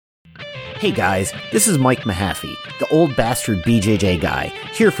Hey guys, this is Mike Mahaffey, the old bastard BJJ guy,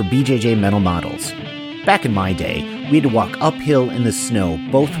 here for BJJ Mental Models. Back in my day, we had to walk uphill in the snow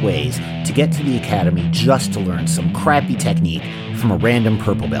both ways to get to the academy just to learn some crappy technique from a random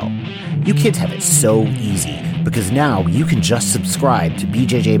purple belt. You kids have it so easy because now you can just subscribe to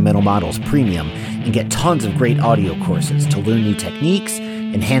BJJ Mental Models Premium and get tons of great audio courses to learn new techniques,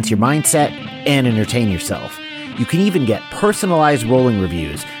 enhance your mindset, and entertain yourself. You can even get personalized rolling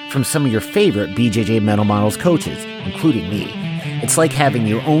reviews from some of your favorite BJJ Mental Models coaches, including me. It's like having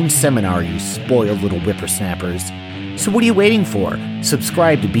your own seminar, you spoiled little whippersnappers. So what are you waiting for?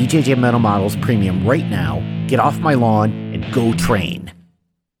 Subscribe to BJJ Mental Models Premium right now, get off my lawn, and go train.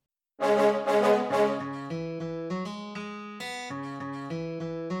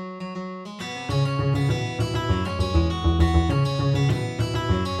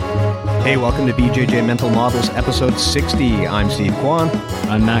 Hey, welcome to BJJ Mental Models episode 60. I'm Steve Kwan.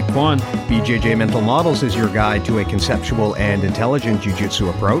 I'm Matt Kwan. BJJ Mental Models is your guide to a conceptual and intelligent jiu-jitsu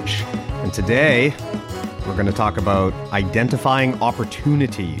approach. And today, we're going to talk about identifying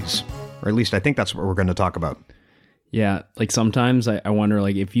opportunities. Or at least I think that's what we're going to talk about. Yeah, like sometimes I wonder,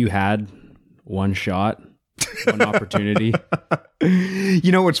 like, if you had one shot, one opportunity.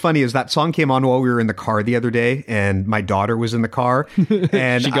 You know what's funny is that song came on while we were in the car the other day, and my daughter was in the car,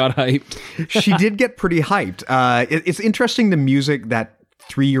 and she got hyped. She did get pretty hyped. It's interesting the music that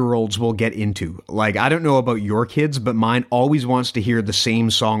 3-year-olds will get into. Like, I don't know about your kids, but mine always wants to hear the same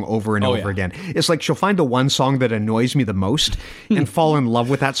song over and over again. It's like she'll find the one song that annoys me the most and fall in love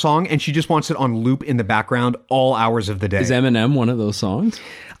with that song, and she just wants it on loop in the background all hours of the day. Is Eminem one of those songs?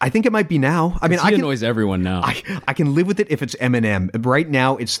 I think it might be now. I mean, he annoys everyone now. I can live with it if it's Eminem. Right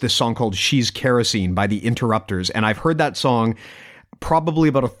now, it's this song called She's Kerosene by the Interrupters, and I've heard that song probably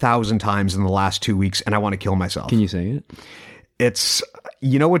about 1,000 times in the last 2 weeks, and I want to kill myself. Can you sing it? It's,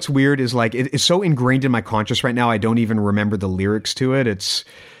 you know what's weird is like, it's so ingrained in my conscious right now, I don't even remember the lyrics to it. It's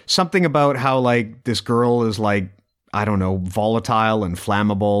something about how like this girl is like, I don't know, volatile and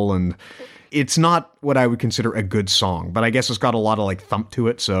flammable, and it's not what I would consider a good song, but I guess it's got a lot of like thump to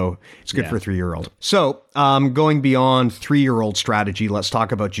it, so it's good for a 3-year-old. So going beyond 3-year-old strategy, let's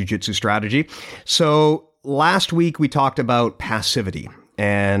talk about jiu-jitsu strategy. So last week we talked about passivity,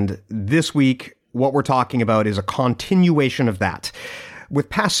 and this week what we're talking about is a continuation of that. With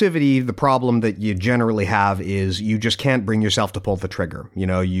passivity, the problem that you generally have is you just can't bring yourself to pull the trigger. You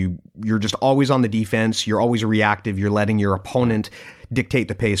know, you're just always on the defense. You're always reactive. You're letting your opponent dictate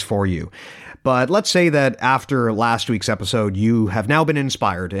the pace for you. But let's say that after last week's episode, you have now been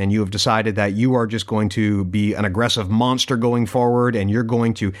inspired and you have decided that you are just going to be an aggressive monster going forward, and you're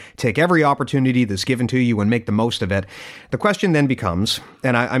going to take every opportunity that's given to you and make the most of it. The question then becomes,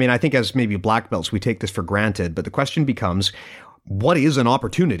 and I mean, I think as maybe black belts, we take this for granted, but the question becomes, what is an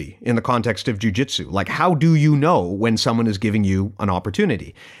opportunity in the context of jiu-jitsu? Like, how do you know when someone is giving you an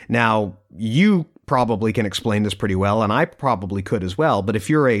opportunity? Now, you probably can explain this pretty well, and I probably could as well, but if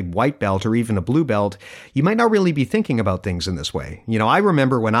you're a white belt or even a blue belt, you might not really be thinking about things in this way. You know, I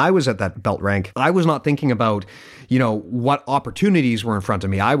remember when I was at that belt rank, I was not thinking about, you know, what opportunities were in front of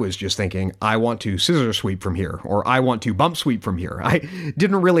me. I was just thinking, I want to scissor sweep from here, or I want to bump sweep from here. I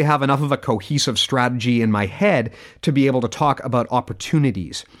didn't really have enough of a cohesive strategy in my head to be able to talk about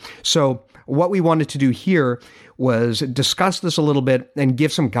opportunities. So what we wanted to do here was discuss this a little bit and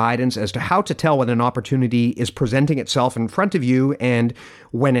give some guidance as to how to tell when an opportunity is presenting itself in front of you and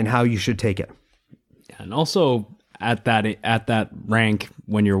when and how you should take it. And also at that rank,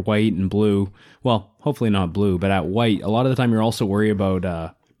 when you're white and blue, well, hopefully not blue, but at white, a lot of the time you're also worried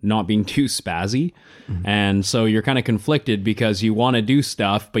about not being too spazzy. Mm-hmm. And so you're kind of conflicted because you want to do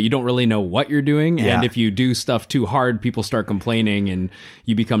stuff, but you don't really know what you're doing. Yeah. And if you do stuff too hard, people start complaining and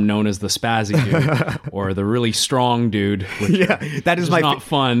you become known as the spazzy dude or the really strong dude. Which that is not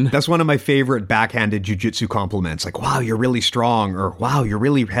fun. That's one of my favorite backhanded jiu-jitsu compliments. Like, wow, you're really strong, or wow, you're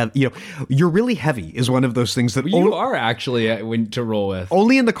really heavy. You know, you're really heavy is one of those things that you are actually to roll with.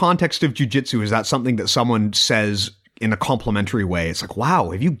 Only in the context of jiu-jitsu is that something that someone says in a complimentary way. It's like, wow,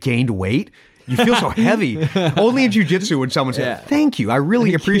 have you gained weight? You feel so heavy. Only in jiu-jitsu would someone say, thank you. I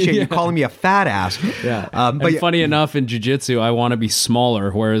really appreciate you calling me a fat ass. Yeah. But funny enough, in jiu-jitsu, I want to be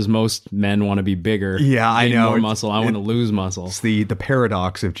smaller, whereas most men want to be bigger. Yeah, I know. More muscle. I want to lose muscle. It's the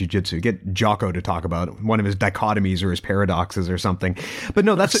paradox of jiu-jitsu. Get Jocko to talk about it. One of his dichotomies or his paradoxes or something. But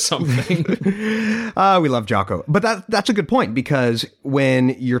no, that's something. We love Jocko. But that's a good point, because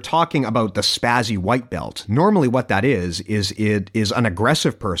when you're talking about the spazzy white belt, normally what that is it is an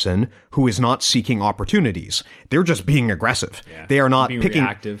aggressive person who is not not seeking opportunities. They're just being aggressive. Yeah. They are not Being picking.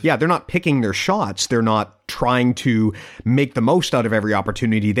 reactive. Yeah, they're not picking their shots. They're not trying to make the most out of every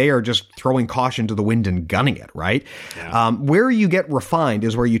opportunity. They are just throwing caution to the wind and gunning it, right? Yeah. Where you get refined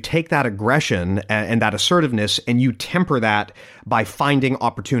is where you take that aggression and that assertiveness and you temper that by finding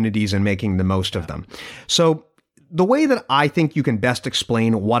opportunities and making the most of them. So the way that I think you can best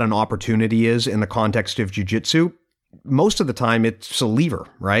explain what an opportunity is in the context of jiu-jitsu, most of the time it's a lever,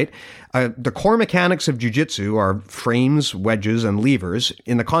 right? The core mechanics of jiu-jitsu are frames, wedges, and levers.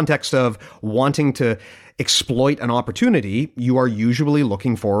 In the context of wanting to exploit an opportunity, you are usually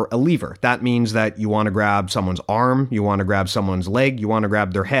looking for a lever. That means that you want to grab someone's arm, you want to grab someone's leg, you want to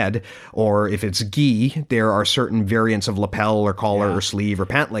grab their head, or if it's gi, there are certain variants of lapel or collar or sleeve or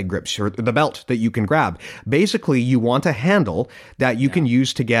pant leg grips or the belt that you can grab. Basically, you want a handle that you can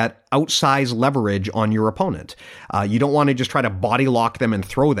use to get outsized leverage on your opponent. You don't want to just try to body lock them and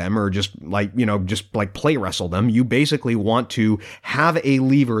throw them or just like play wrestle them. You basically want to have a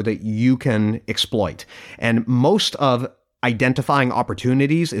lever that you can exploit. And most of identifying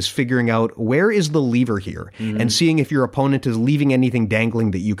opportunities is figuring out where is the lever here and seeing if your opponent is leaving anything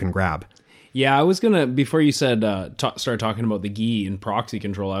dangling that you can grab. Yeah, I was gonna, before you said start talking about the gi and proxy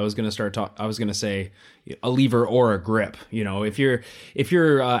control, I was gonna say a lever or a grip. You know, if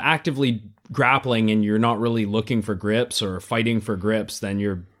you're actively grappling and you're not really looking for grips or fighting for grips, then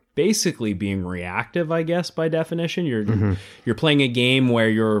you're basically being reactive, I guess, by definition. You're playing a game where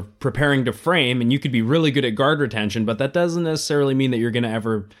you're preparing to frame, and you could be really good at guard retention, but that doesn't necessarily mean that you're going to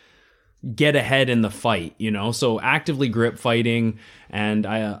ever get ahead in the fight, you know? So actively grip fighting and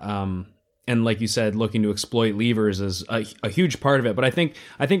and like you said, looking to exploit levers is a huge part of it. But I think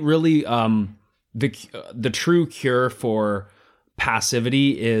really the true cure for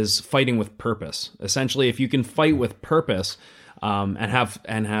passivity is fighting with purpose. Essentially, if you can fight with purpose, and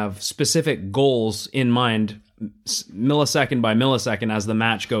have specific goals in mind, millisecond by millisecond as the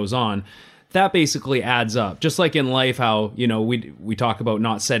match goes on, that basically adds up. Just like in life, how we talk about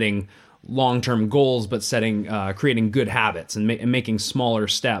not setting long-term goals, but creating good habits and making smaller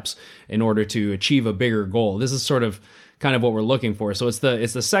steps in order to achieve a bigger goal. This is sort of kind of what we're looking for. So it's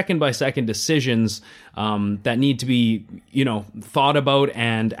the second by second decisions that need to be thought about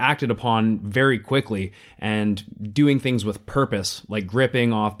and acted upon very quickly, and doing things with purpose, like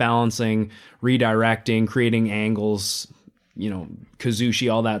gripping, off balancing, redirecting, creating angles,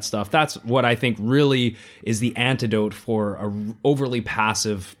 Kazushi, all that stuff. That's what I think really is the antidote for a overly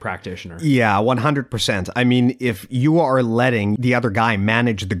passive practitioner. Yeah, 100%. I mean, if you are letting the other guy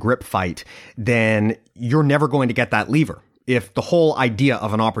manage the grip fight, then you're never going to get that lever. If the whole idea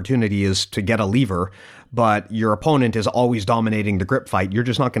of an opportunity is to get a lever, but your opponent is always dominating the grip fight, you're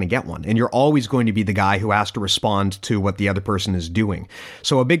just not going to get one. And you're always going to be the guy who has to respond to what the other person is doing.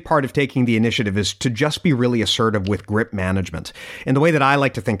 So a big part of taking the initiative is to just be really assertive with grip management. And the way that I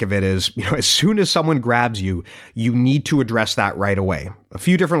like to think of it is, as soon as someone grabs you, you need to address that right away. A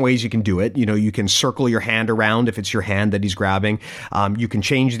few different ways you can do it. You can circle your hand around if it's your hand that he's grabbing. You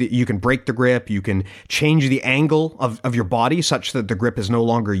can break the grip. You can change the angle of your body such that the grip is no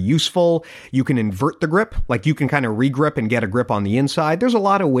longer useful. You can invert the grip, like you can kind of re-grip and get a grip on the inside. There's a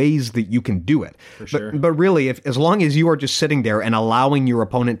lot of ways that you can do it. For sure. But really, as long as you are just sitting there and allowing your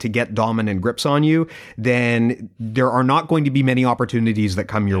opponent to get dominant grips on you, then there are not going to be many opportunities that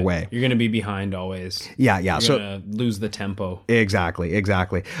come your way. You're going to be behind always. Yeah. You're going to lose the tempo. Exactly.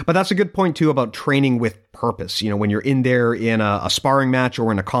 But that's a good point too about training with purpose. When you're in there in a sparring match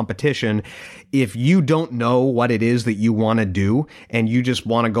or in a competition, if you don't know what it is that you want to do and you just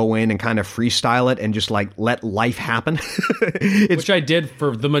want to go in and kind of freestyle it and just like let life happen, which I did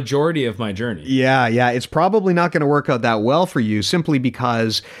for the majority of my journey. Yeah. It's probably not going to work out that well for you, simply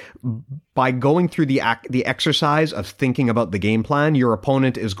because by going through the exercise of thinking about the game plan, your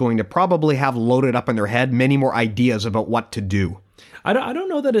opponent is going to probably have loaded up in their head many more ideas about what to do. I don't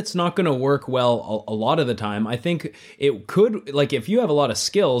know that it's not going to work well a lot of the time. I think it could, like if you have a lot of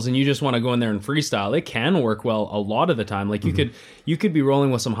skills and you just want to go in there and freestyle, it can work well a lot of the time. Like you could be rolling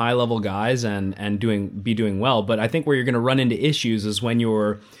with some high level guys and be doing well. But I think where you're going to run into issues is when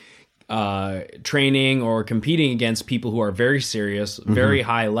you're training or competing against people who are very serious, very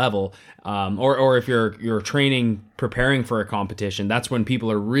high level, or if you're training, preparing for a competition, that's when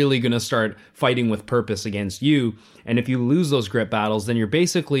people are really going to start fighting with purpose against you. And if you lose those grip battles, then you're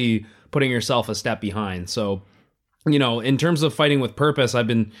basically putting yourself a step behind. So, in terms of fighting with purpose, I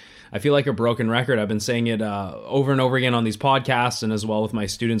feel like a broken record. I've been saying it over and over again on these podcasts and as well with my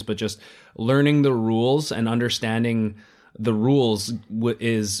students, but just learning the rules and understanding the rules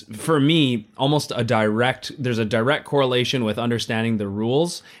is, for me, almost there's a direct correlation with understanding the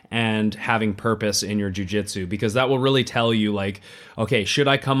rules and having purpose in your jiu-jitsu, because that will really tell you, like, okay, should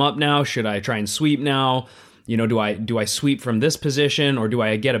I come up now? Should I try and sweep now? You know, do I sweep from this position, or do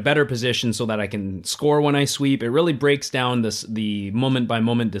I get a better position so that I can score when I sweep? It really breaks down the moment by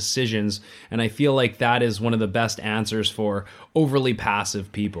moment decisions, and I feel like that is one of the best answers for overly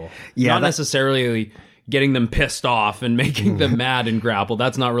passive people. Yeah, not necessarily getting them pissed off and making them mad and grapple.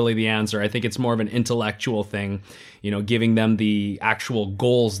 That's not really the answer. I think it's more of an intellectual thing, you know, giving them the actual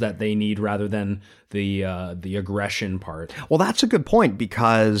goals that they need rather than the aggression part. Well, that's a good point,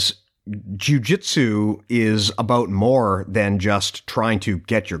 because jiu-jitsu is about more than just trying to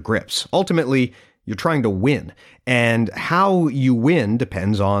get your grips. Ultimately, you're trying to win. And how you win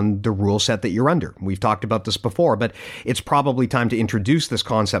depends on the rule set that you're under. We've talked about this before, but it's probably time to introduce this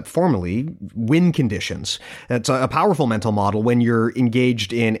concept formally: win conditions. It's a powerful mental model. When you're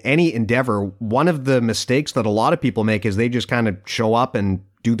engaged in any endeavor, one of the mistakes that a lot of people make is they just kind of show up and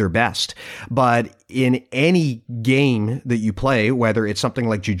do their best. But in any game that you play, whether it's something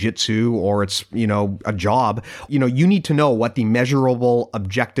like jiu-jitsu or it's, you know, a job, you know, you need to know what the measurable,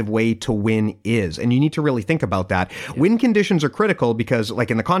 objective way to win is. And you need to really think about that. Yeah. Win conditions are critical because, like,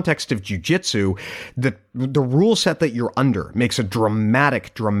 in the context of jiu-jitsu, the rule set that you're under makes a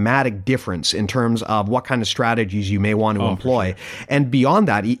dramatic difference in terms of what kind of strategies you may want to employ. Sure. And beyond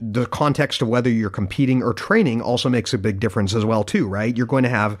that, the context of whether you're competing or training also makes a big difference as well, too, right? You're going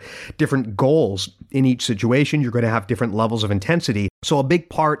to have different goals in each situation. You're going to have different levels of intensity. So a big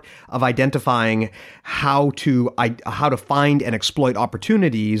part of identifying how to find and exploit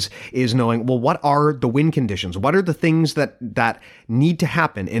opportunities is knowing, well, what are the win conditions? What are the things that need to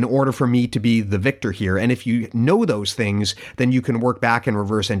happen in order for me to be the victor here? And if you know those things, then you can work back and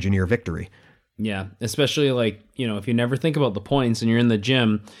reverse engineer victory. Yeah, especially, like, you know, if you never think about the points and you're in the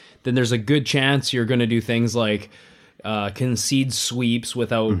gym, then there's a good chance you're going to do things like concede sweeps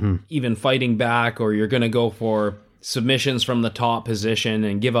without even fighting back, or you're going to go for submissions from the top position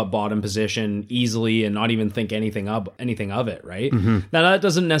and give up bottom position easily and not even think anything of it, right? Now, that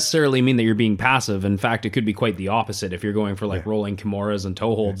doesn't necessarily mean that you're being passive. In fact, it could be quite the opposite if you're going for, like, rolling kimuras and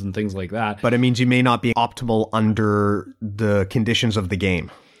toe holds and things like that. But it means you may not be optimal under the conditions of the game.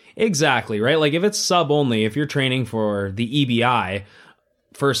 Exactly, right? Like, if it's sub only, if you're training for the EBI,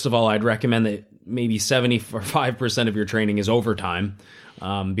 first of all, I'd recommend that maybe 75% of your training is overtime,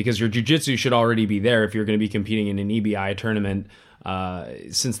 because your jiu-jitsu should already be there if you're going to be competing in an EBI tournament.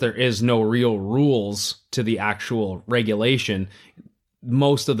 Since there is no real rules to the actual regulation,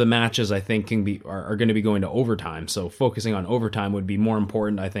 most of the matches, I think, are going to be going to overtime. So focusing on overtime would be more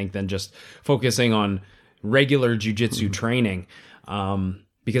important, I think, than just focusing on regular jiu-jitsu training.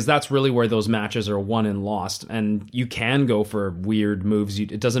 Because that's really where those matches are won and lost. And you can go for weird moves.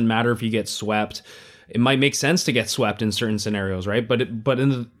 It doesn't matter if you get swept. It might make sense to get swept in certain scenarios, right? But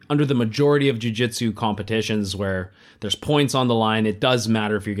under the majority of jiu-jitsu competitions where there's points on the line, it does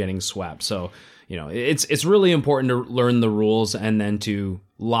matter if you're getting swept. So, you know, it's really important to learn the rules and then to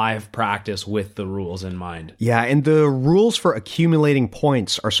live practice with the rules in mind. Yeah, and the rules for accumulating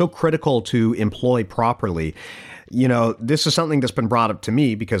points are so critical to employ properly. You know, this is something that's been brought up to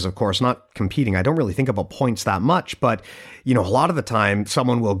me because, of course, not competing, I don't really think about points that much. But, you know, a lot of the time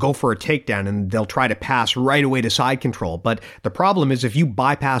someone will go for a takedown and they'll try to pass right away to side control. But the problem is, if you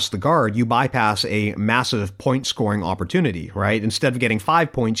bypass the guard, you bypass a massive point scoring opportunity, right? Instead of getting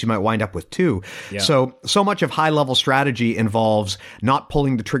 5 points, you might wind up with 2. Yeah. So much of high level strategy involves not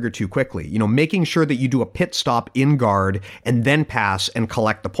pulling the trigger too quickly, you know, making sure that you do a pit stop in guard and then pass and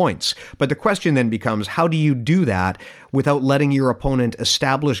collect the points. But the question then becomes, how do you do that without letting your opponent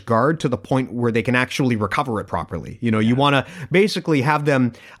establish guard to the point where they can actually recover it properly? You know, you want to basically have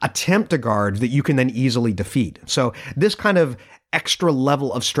them attempt a guard that you can then easily defeat. So this kind of extra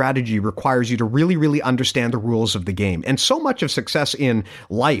level of strategy requires you to really, really understand the rules of the game. And so much of success in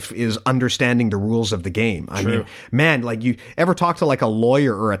life is understanding the rules of the game. I mean, man, like, you ever talk to like a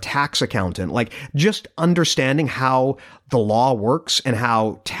lawyer or a tax accountant, like just understanding how the law works and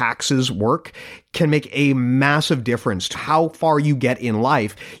how taxes work can make a massive difference to how far you get in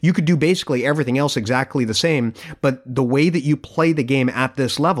life. You could do basically everything else exactly the same, but the way that you play the game at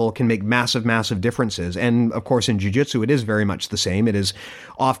this level can make massive, massive differences. And of course, in jiu-jitsu, it is very much the same. It is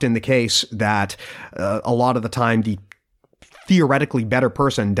often the case that a lot of the time, the theoretically better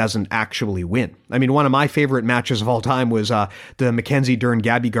person doesn't actually win. I mean, one of my favorite matches of all time was the Mackenzie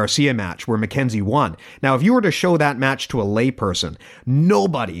Dern-Gabby Garcia match where Mackenzie won. Now, if you were to show that match to a layperson,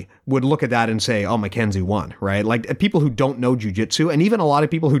 nobody would look at that and say, oh, Mackenzie won, right? Like people who don't know jiu-jitsu, and even a lot of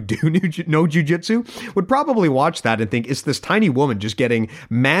people who do know jiu-jitsu would probably watch that and think, it's this tiny woman just getting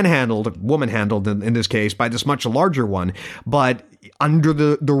woman-handled in this case, by this much larger one. But under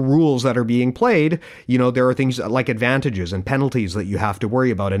the rules that are being played, there are things like advantages and penalties that you have to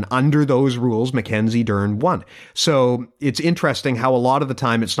worry about. And under those rules, Mackenzie Dern won. So it's interesting how a lot of the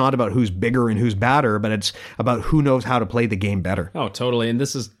time it's not about who's bigger and who's badder, but it's about who knows how to play the game better. Oh, totally. And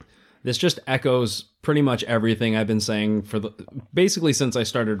this just echoes pretty much everything I've been saying basically since I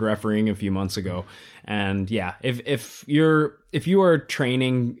started refereeing a few months ago. And yeah, if you are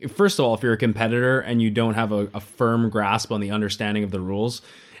training, first of all, if you're a competitor and you don't have a firm grasp on the understanding of the rules,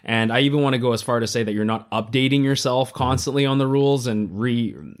 and I even want to go as far to say that you're not updating yourself constantly on the rules and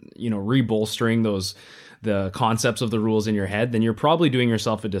re-bolstering the concepts of the rules in your head, then you're probably doing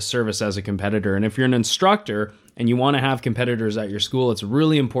yourself a disservice as a competitor. And if you're an instructor and you want to have competitors at your school, it's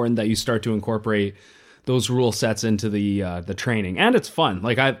really important that you start to incorporate those rule sets into the training. And it's fun.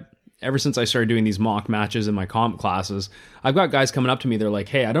 Like ever since I started doing these mock matches in my comp classes, I've got guys coming up to me. They're like,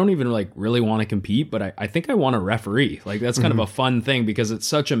 hey, I don't even really want to compete, but I think I want to referee. Like that's kind of a fun thing because it's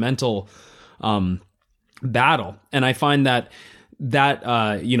such a mental battle. And I find that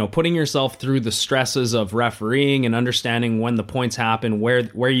putting yourself through the stresses of refereeing and understanding when the points happen,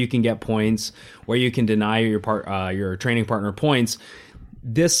 where you can get points, where you can deny your training partner points.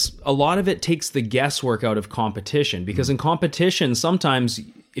 A lot of it takes the guesswork out of competition, because in competition, sometimes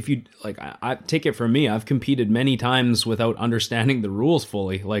if you I take it from me, I've competed many times without understanding the rules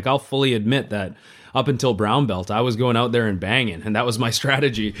fully. Like I'll fully admit that up until brown belt, I was going out there and banging, and that was my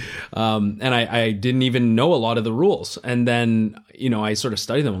strategy. And I didn't even know a lot of the rules. And then, I sort of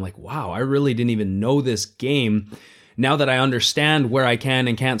studied them. I'm like, wow, I really didn't even know this game. Now that I understand where I can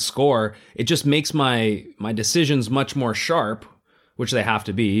and can't score, it just makes my decisions much more sharp, which they have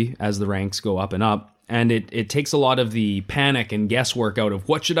to be as the ranks go up and up. And it takes a lot of the panic and guesswork out of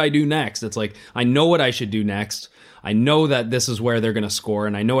what should I do next? It's like, I know what I should do next. I know that this is where they're going to score,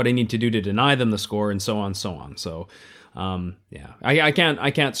 and I know what I need to do to deny them the score, and so on, so on. So, yeah, I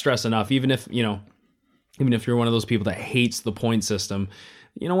can't stress enough. Even if you're one of those people that hates the point system,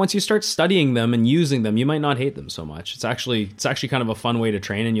 once you start studying them and using them, you might not hate them so much. It's actually kind of a fun way to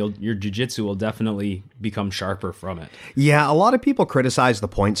train, and your jiu-jitsu will definitely become sharper from it. Yeah, a lot of people criticize the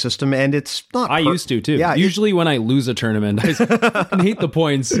point system, and it's not. I used to too. Yeah, usually when I lose a tournament, I fucking hate the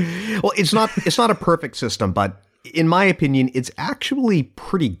points. Well, it's not a perfect system, but in my opinion, it's actually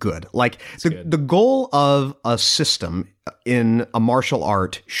pretty good. Like the goal of a system in a martial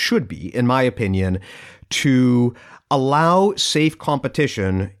art should be, in my opinion, to allow safe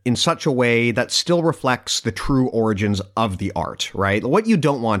competition in such a way that still reflects the true origins of the art, right? What you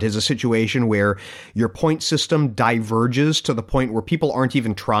don't want is a situation where your point system diverges to the point where people aren't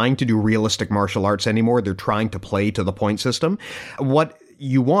even trying to do realistic martial arts anymore. They're trying to play to the point system. What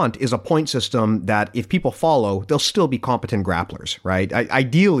you want is a point system that if people follow, they'll still be competent grapplers, right?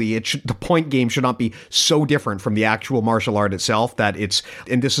 Ideally, the point game should not be so different from the actual martial art itself that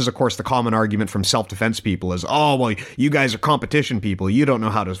and this is of course the common argument from self-defense people is, oh, well, you guys are competition people. You don't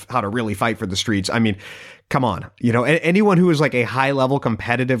know how to really fight for the streets. I mean, come on. Anyone who is like a high-level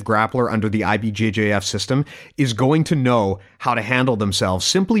competitive grappler under the IBJJF system is going to know how to handle themselves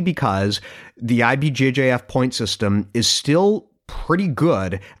simply because the IBJJF point system is still pretty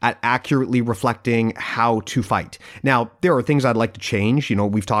good at accurately reflecting how to fight. Now, there are things I'd like to change.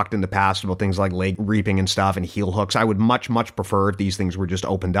 We've talked in the past about things like leg reaping and stuff and heel hooks. I would much, much prefer if these things were just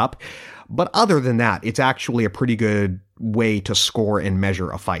opened up. But other than that, it's actually a pretty good way to score and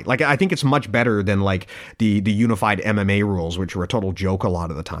measure a fight. Like, I think it's much better than like the unified MMA rules, which are a total joke a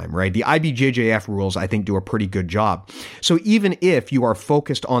lot of the time, right? The IBJJF rules, I think, do a pretty good job. So even if you are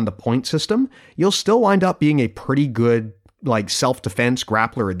focused on the point system, you'll still wind up being a pretty good like self-defense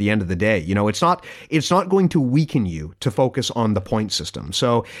grappler at the end of the day. It's not going to weaken you to focus on the point system.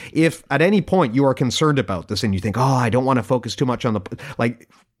 So if at any point you are concerned about this and you think, oh, I don't want to focus too much on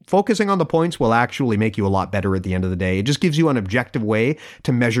focusing on the points will actually make you a lot better at the end of the day. It just gives you an objective way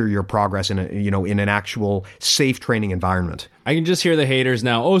to measure your progress in an actual safe training environment. I can just hear the haters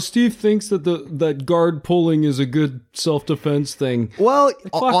now. Oh, Steve thinks that that guard pulling is a good self-defense thing. Well,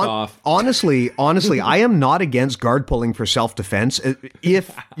 fuck off. honestly, I am not against guard pulling for self-defense.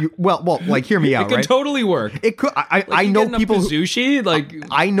 If you, well, like hear me out, It could right? totally work. It could. I You know getting a people. Sushi, like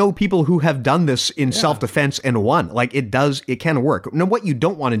I know people who have done this in self-defense and won. Like it can work. Now, what you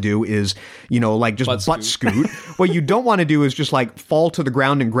don't want to do is, like just butt scoot. What you don't want to do is just like fall to the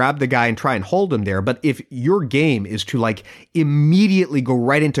ground and grab the guy and try and hold him there. But if your game is to like immediately go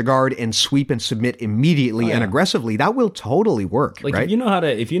right into guard and sweep and submit immediately and aggressively, that will totally work. Like right? if you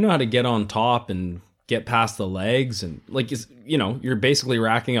know how to get on top and get past the legs and you're basically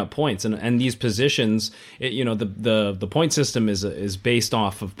racking up points and these positions, the point system is based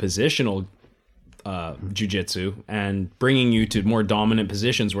off of positional jiu-jitsu and bringing you to more dominant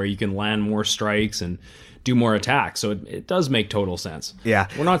positions where you can land more strikes and do more attacks. So it does make total sense. Yeah.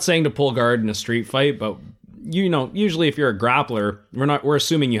 We're not saying to pull guard in a street fight, but usually if you're a grappler, we're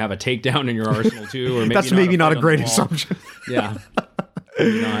assuming you have a takedown in your arsenal too, or maybe That's maybe not a great wall. assumption. Yeah.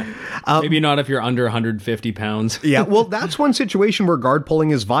 Maybe not. Maybe not if you're under 150 pounds. Yeah, well, that's one situation where guard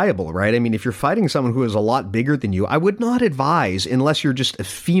pulling is viable, right? I mean, if you're fighting someone who is a lot bigger than you, I would not advise, unless you're just a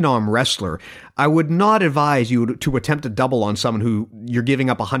phenom wrestler, I would not advise you to attempt a double on someone who you're giving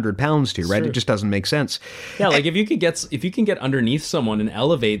up 100 pounds to, right? It just doesn't make sense. Yeah, like if you can get underneath someone and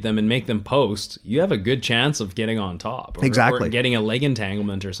elevate them and make them post, you have a good chance of getting on top. Exactly. Or getting a leg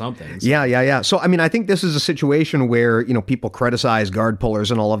entanglement or something. So. Yeah. So, I mean, I think this is a situation where, people criticize guard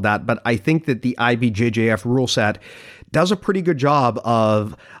pullers and all of that, but I think that the IBJJF rule set does a pretty good job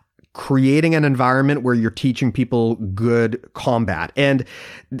of creating an environment where you're teaching people good combat. And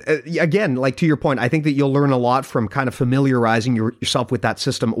again, like to your point, I think that you'll learn a lot from kind of familiarizing yourself with that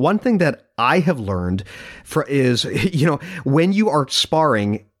system. One thing that I have learned is, when you are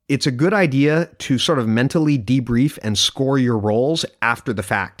sparring, it's a good idea to sort of mentally debrief and score your rolls after the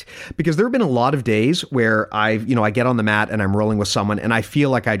fact, because there have been a lot of days where I get on the mat and I'm rolling with someone and I feel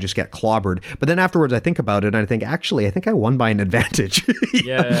like I just get clobbered. But then afterwards I think about it and I think, actually, I think I won by an advantage.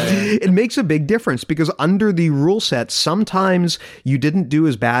 Yeah. It makes a big difference because under the rule set, sometimes you didn't do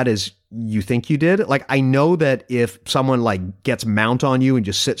as bad as you think you did. Like, I know that if someone like gets mount on you and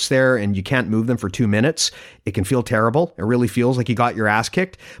just sits there and you can't move them for 2 minutes, it can feel terrible. It really feels like you got your ass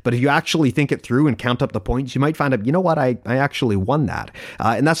kicked. But if you actually think it through and count up the points, you might find out, you know what, I actually won that.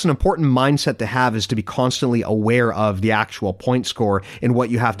 And that's an important mindset to have, is to be constantly aware of the actual point score and what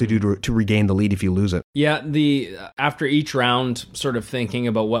you have to do to regain the lead if you lose it. Yeah, after each round, sort of thinking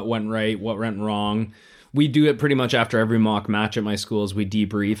about what went right, what went wrong. We do it pretty much after every mock match at my school, as we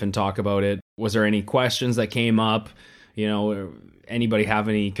debrief and talk about it. Was there any questions that came up? Anybody have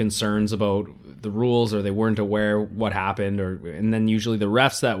any concerns about the rules, or they weren't aware what happened? And then usually the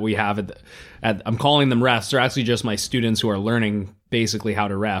refs that we have I'm calling them refs. They're actually just my students who are learning basically how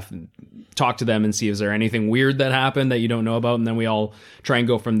to ref. Talk to them and see, is there anything weird that happened that you don't know about? And then we all try and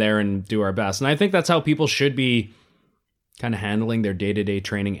go from there and do our best. And I think that's how people should be kind of handling their day-to-day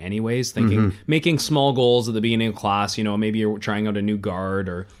training anyways, making small goals at the beginning of class. Maybe you're trying out a new guard,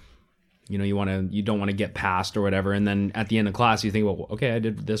 or you don't want to get past or whatever, and then at the end of class you think, well, okay, I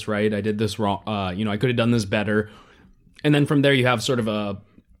did this right, I did this wrong, I could have done this better. And then from there you have sort of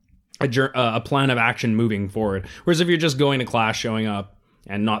a plan of action moving forward. Whereas if you're just going to class, showing up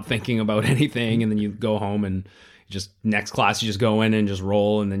and not thinking about anything, and then you go home and just next class you just go in and just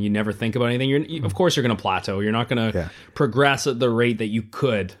roll, and then you never think about anything, of course you're going to plateau. You're not going to progress at the rate that you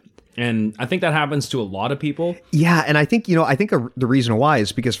could. And I think that happens to a lot of people. Yeah, and I think the reason why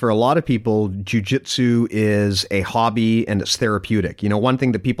is because for a lot of people, jiu-jitsu is a hobby and it's therapeutic. One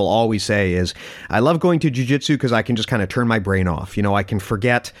thing that people always say is, I love going to jiu-jitsu because I can just kind of turn my brain off. I can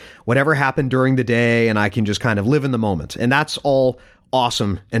forget whatever happened during the day and I can just kind of live in the moment. And that's all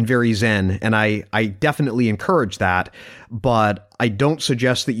awesome and very zen, and I definitely encourage that, but I don't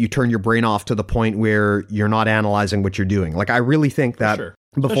suggest that you turn your brain off to the point where you're not analyzing what you're doing. Like, I really think that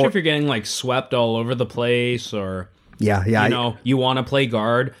especially if you're getting like swept all over the place, or you want to play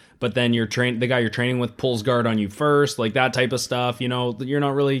guard, but then the guy you're training with pulls guard on you first, like that type of stuff. You're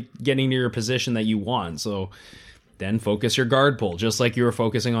not really getting to your position that you want, so then focus your guard pull, just like you were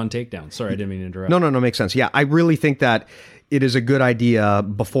focusing on takedown. Sorry, I didn't mean to interrupt. No, makes sense. Yeah, I really think that it is a good idea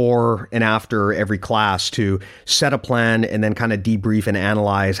before and after every class to set a plan and then kind of debrief and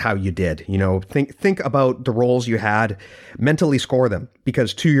analyze how you did. Think about the roles you had, mentally score them,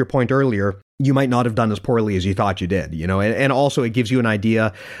 because to your point earlier, you might not have done as poorly as you thought you did, and also it gives you an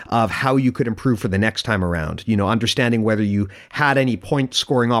idea of how you could improve for the next time around, understanding whether you had any point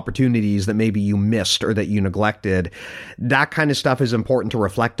scoring opportunities that maybe you missed or that you neglected. That kind of stuff is important to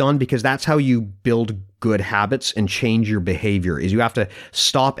reflect on, because that's how you build good habits and change your behavior. Is you have to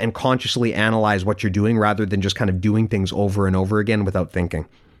stop and consciously analyze what you're doing rather than just kind of doing things over and over again without thinking.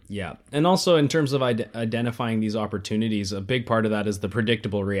 Yeah. And also in terms of identifying these opportunities, a big part of that is the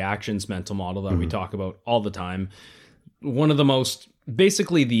predictable reactions mental model that we talk about all the time. One of the most,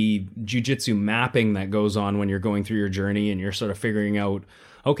 basically the jiu-jitsu mapping that goes on when you're going through your journey and you're sort of figuring out,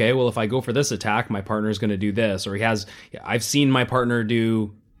 okay, well, if I go for this attack, my partner is going to do this, or I've seen my partner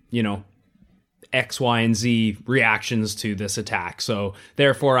do, X, Y, and Z reactions to this attack. So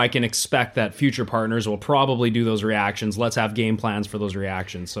therefore I can expect that future partners will probably do those reactions. Let's have game plans for those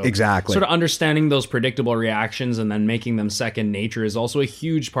reactions. So exactly, sort of understanding those predictable reactions and then making them second nature is also a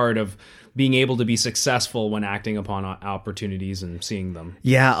huge part of being able to be successful when acting upon opportunities and seeing them.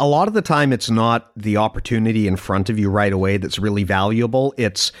 Yeah, a lot of the time it's not the opportunity in front of you right away that's really valuable.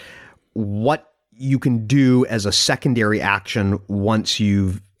 It's what you can do as a secondary action once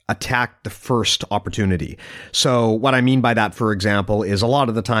you've attack the first opportunity. So what I mean by that, for example, is a lot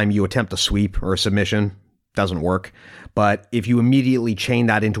of the time you attempt a sweep or a submission, doesn't work. But if you immediately chain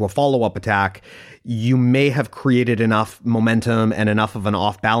that into a follow-up attack, you may have created enough momentum and enough of an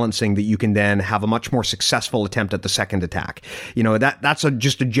off-balancing that you can then have a much more successful attempt at the second attack. That's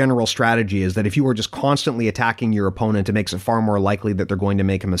just a general strategy, is that if you are just constantly attacking your opponent, it makes it far more likely that they're going to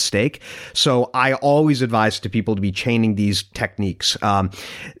make a mistake. So I always advise to people to be chaining these techniques.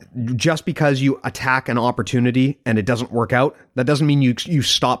 Just because you attack an opportunity and it doesn't work out, that doesn't mean you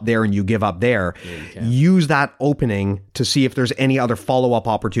stop there and you give up there. Yeah, use that opening to see if there's any other follow-up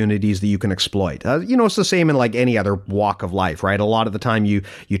opportunities that you can exploit. It's the same in like any other walk of life, right? A lot of the time you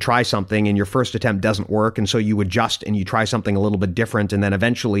try something and your first attempt doesn't work, and so you adjust and you try something a little bit different, and then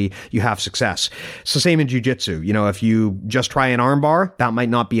eventually you have success. It's the same in jiu-jitsu. If you just try an armbar, that might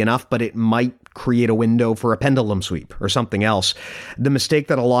not be enough, but it might create a window for a pendulum sweep or something else. The mistake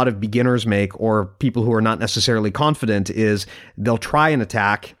that a lot of beginners make, or people who are not necessarily confident, is they'll try an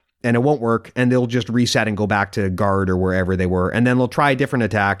attack and it won't work, and they'll just reset and go back to guard or wherever they were, and then they'll try a different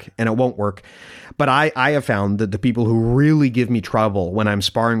attack and it won't work. But I have found that the people who really give me trouble when I'm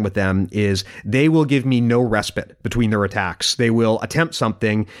sparring with them is they will give me no respite between their attacks. They will attempt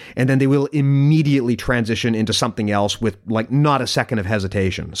something and then they will immediately transition into something else with like not a second of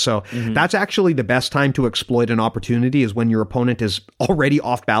hesitation. So that's actually the best time to exploit an opportunity, is when your opponent is already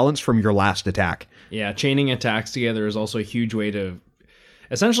off balance from your last attack. Yeah, chaining attacks together is also a huge way to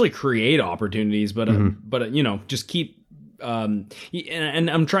essentially create opportunities, but just keep. And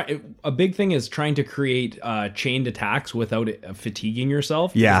I'm trying. A big thing is trying to create chained attacks without fatiguing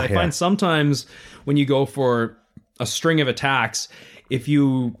yourself. Yeah, I find sometimes when you go for a string of attacks, if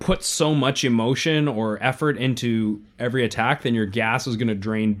you put so much emotion or effort into every attack, then your gas is going to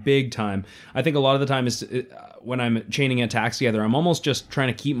drain big time. I think a lot of the time is when I'm chaining attacks together, I'm almost just trying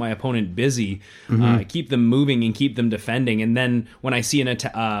to keep my opponent busy, keep them moving and keep them defending. And then when I see when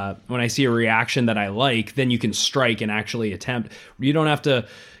I see a reaction that I like, then you can strike and actually attempt. You don't have to,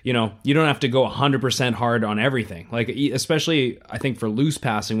 you don't have to go 100% hard on everything. Like, especially I think for loose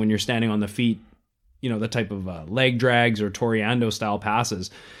passing, when you're standing on the feet, the type of leg drags or Toriando style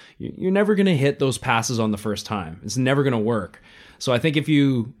passes, you're never going to hit those passes on the first time. It's never going to work. So I think if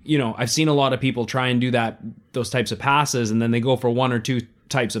I've seen a lot of people try and do those types of passes, and then they go for one or two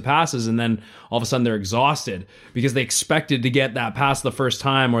types of passes, and then all of a sudden they're exhausted because they expected to get that pass the first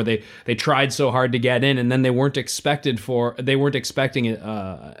time, or they tried so hard to get in, and then they weren't expecting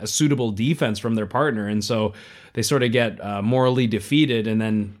a suitable defense from their partner, and so they sort of get morally defeated, and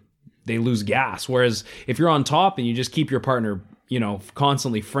then they lose gas. Whereas if you're on top and you just keep your partner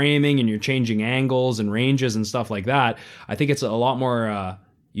constantly framing, and you're changing angles and ranges and stuff like that, I think it's a lot more,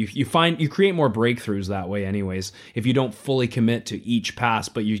 you create more breakthroughs that way anyways, if you don't fully commit to each pass,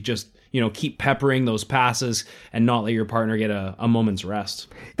 but you just, keep peppering those passes and not let your partner get a moment's rest.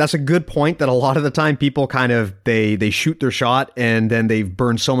 That's a good point, that a lot of the time people kind of, they shoot their shot and then they've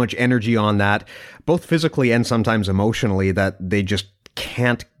burned so much energy on that, both physically and sometimes emotionally, that they just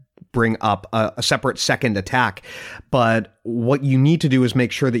can't bring up a separate second attack. But what you need to do is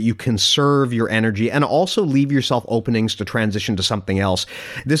make sure that you conserve your energy and also leave yourself openings to transition to something else.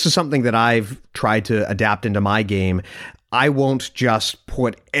 This is something that I've tried to adapt into my game. I won't just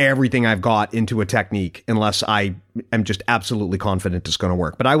put everything I've got into a technique unless I am just absolutely confident it's going to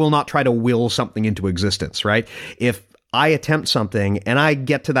work. But I will not try to will something into existence, right? If I attempt something and I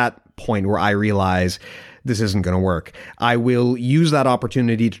get to that point where I realize this isn't going to work. I will use that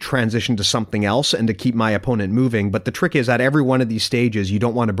opportunity to transition to something else and to keep my opponent moving. But the trick is, at every one of these stages, you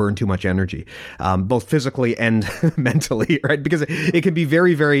don't want to burn too much energy, both physically and mentally, right? Because it can be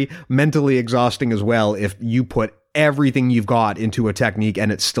very, very mentally exhausting as well if you put everything you've got into a technique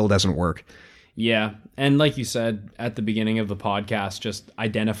and it still doesn't work. Yeah. And like you said at the beginning of the podcast, just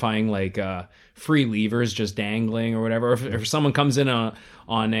identifying like free levers just dangling or whatever. If someone comes in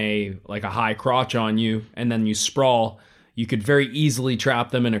on a high crotch on you and then you sprawl, you could very easily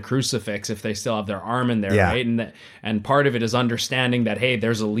trap them in a crucifix if they still have their arm in there, right? And part of it is understanding that, hey,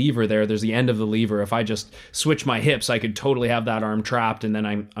 there's a lever there. There's the end of the lever. If I just switch my hips, I could totally have that arm trapped, and then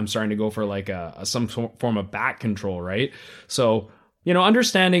I'm starting to go for like some form of back control, right? So, you know,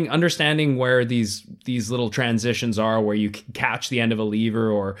 understanding where these little transitions are, where you can catch the end of a lever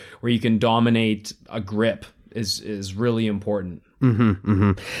or where you can dominate a grip is really important.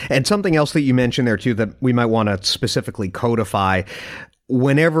 And something else that you mentioned there too that we might want to specifically codify: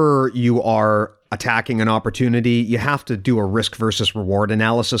 whenever you are attacking an opportunity, you have to do a risk versus reward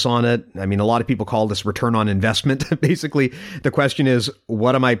analysis on it. I mean, a lot of people call this return on investment. Basically, the question is,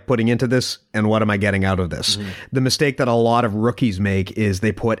 what am I putting into this and what am I getting out of this? The mistake that a lot of rookies make is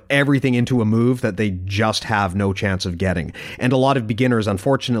they put everything into a move that they just have no chance of getting. And a lot of beginners,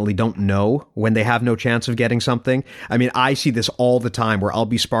 unfortunately, don't know when they have no chance of getting something. I mean, I see this all the time where I'll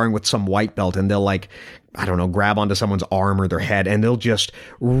be sparring with some white belt and they'll grab onto someone's arm or their head, and they'll just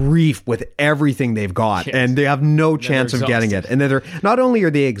reef with everything they've got, and they have no chance of getting it. And they're not only are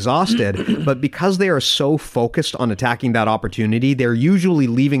they exhausted, but because they are so focused on attacking that opportunity, they're usually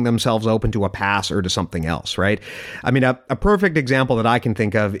leaving themselves open to a pass or to something else, right? I mean, a perfect example that I can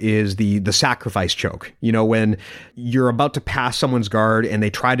think of is the sacrifice choke. You know, when you're about to pass someone's guard and they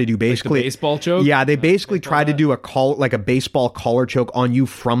try to do basically like the baseball choke. Yeah, they basically try to do a baseball collar choke on you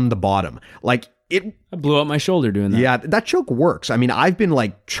from the bottom, I blew up my shoulder doing that. Yeah, that choke works. I mean, I've been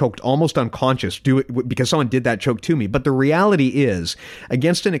choked almost unconscious because someone did that choke to me. But the reality is,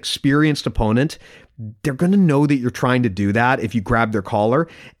 against an experienced opponent, they're going to know that you're trying to do that if you grab their collar,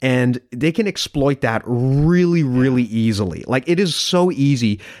 and they can exploit that really, really easily. It is so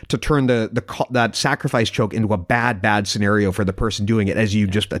easy to turn that sacrifice choke into a bad scenario for the person doing it, as you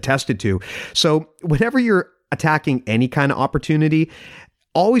just attested to. So whenever you're attacking any kind of opportunity,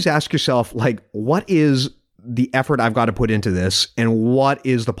 always ask yourself, what is the effort I've got to put into this, and what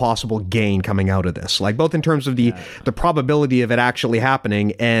is the possible gain coming out of this? Both in terms of the probability of it actually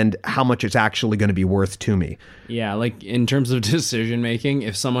happening and how much it's actually going to be worth to me. Yeah, in terms of decision making,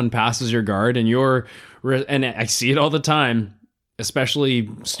 if someone passes your guard and I see it all the time, especially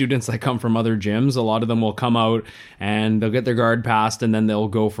students that come from other gyms, a lot of them will come out and they'll get their guard passed and then they'll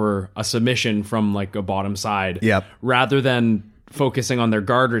go for a submission from a bottom side. Yep. Rather than focusing on their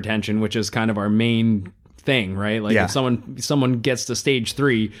guard retention, which is kind of our main thing, right? If someone gets to stage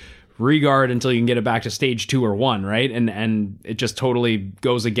 3, re-guard until you can get it back to stage 2 or 1, right? And it just totally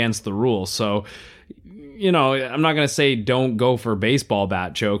goes against the rules. So, you know, I'm not going to say don't go for baseball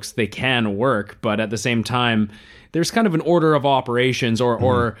bat chokes. They can work, but at the same time, there's kind of an order of operations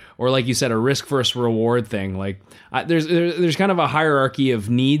or like you said, a risk versus reward thing. There's kind of a hierarchy of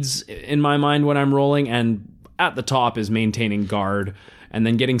needs in my mind when I'm rolling, and at the top is maintaining guard, and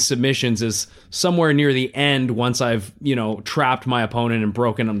then getting submissions is somewhere near the end once I've, trapped my opponent and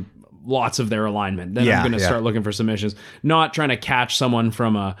broken lots of their alignment. Then I'm going to start looking for submissions, not trying to catch someone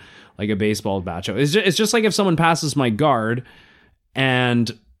from a baseball bat choke. It's just like if someone passes my guard and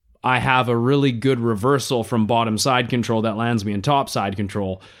I have a really good reversal from bottom side control that lands me in top side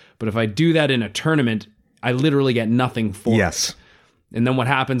control. But if I do that in a tournament, I literally get nothing for it. And then what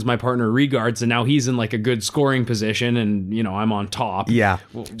happens, my partner regards, and now he's in a good scoring position, and, I'm on top. Yeah.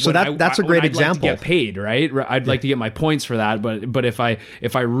 So that's a great example. I'd like to get paid, right? I'd like to get my points for that. But if I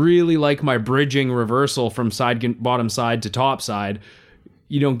really like my bridging reversal from bottom side to top side,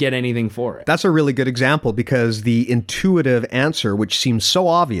 you don't get anything for it. That's a really good example, because the intuitive answer, which seems so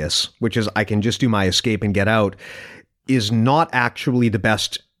obvious, which is I can just do my escape and get out, is not actually the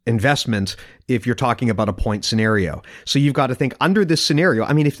best investment if you're talking about a point scenario. So you've got to think under this scenario.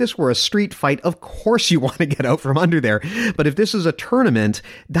 I mean, if this were a street fight, of course you want to get out from under there. But if this is a tournament,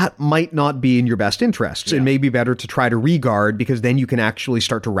 that might not be in your best interests. Yeah. It may be better to try to re-guard, because then you can actually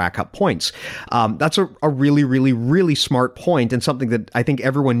start to rack up points. That's a really, really, really smart point, and something that I think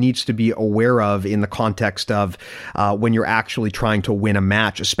everyone needs to be aware of in the context of when you're actually trying to win a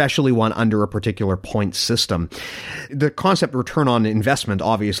match, especially one under a particular point system. The concept of return on investment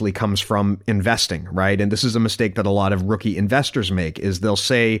obviously comes from investing, right? And this is a mistake that a lot of rookie investors make, is they'll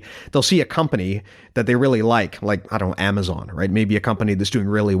see a company that they really like, I don't know, Amazon, right? Maybe a company that's doing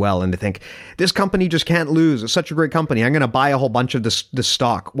really well, and they think, this company just can't lose. It's such a great company. I'm going to buy a whole bunch of this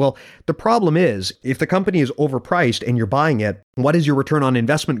stock. Well, the problem is, if the company is overpriced and you're buying it, what is your return on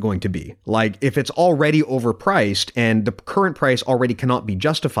investment going to be? Like, if it's already overpriced and the current price already cannot be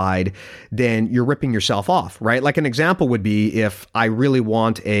justified, then you're ripping yourself off, right? Like, an example would be if I really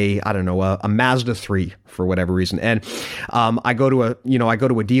want a Mazda 3 for whatever reason, and I go to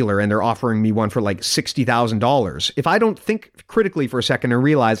a dealer and they're offering me one for like $60,000. If I don't think critically for a second and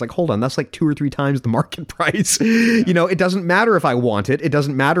realize, like, hold on, that's like 2 or 3 times the market price. It doesn't matter if I want it. It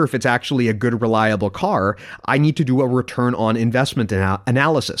doesn't matter if it's actually a good, reliable car. I need to do a return on investment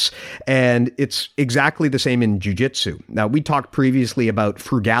analysis. And it's exactly the same in jiu-jitsu. Now, we talked previously about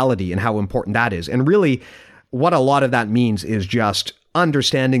frugality and how important that is. And really, what a lot of that means is just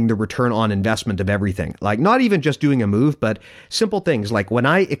understanding the return on investment of everything. Like, not even just doing a move, but simple things like when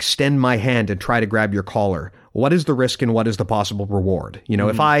I extend my hand and try to grab your collar, what is the risk and what is the possible reward?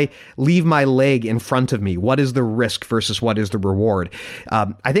 If I leave my leg in front of me, what is the risk versus what is the reward?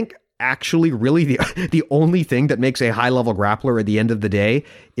 I think actually really the only thing that makes a high-level grappler at the end of the day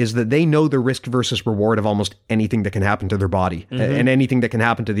is that they know the risk versus reward of almost anything that can happen to their body and anything that can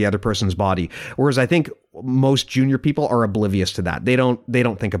happen to the other person's body. Whereas I think most junior people are oblivious to that. They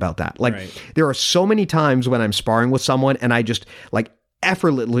don't think about that. Like, right. There are so many times when I'm sparring with someone and I just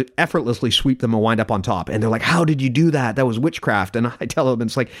effortlessly sweep them and wind up on top. And they're like, how did you do that? That was witchcraft. And I tell them,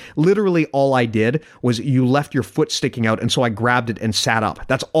 it's like, literally all I did was you left your foot sticking out. And so I grabbed it and sat up.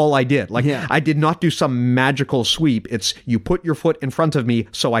 That's all I did. Like, I did not do some magical sweep. It's you put your foot in front of me,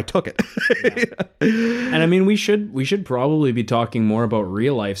 so I took it. And I mean, we should probably be talking more about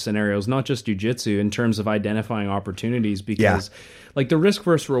real life scenarios, not just jiu-jitsu, in terms of identifying opportunities, because like the risk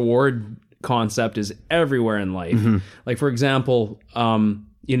versus reward concept is everywhere in life. Like, for example,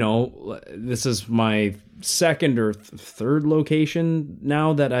 this is my second or third location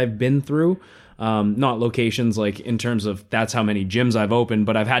now that I've been through. Not locations like in terms of that's how many gyms I've opened,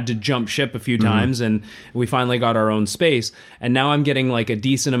 but I've had to jump ship a few times, and we finally got our own space. And now I'm getting like a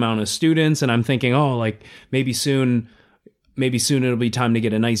decent amount of students, and I'm thinking, oh, like maybe soon it'll be time to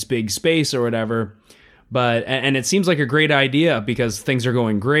get a nice big space or whatever. But, and it seems like a great idea because things are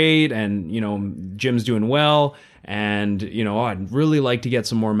going great and, gym's doing well. And, I'd really like to get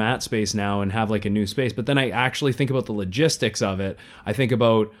some more mat space now and have like a new space. But then I actually think about the logistics of it. I think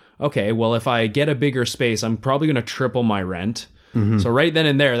about, okay, well, if I get a bigger space, I'm probably going to triple my rent. So right then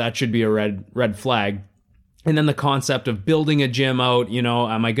and there, that should be a red flag. And then the concept of building a gym out,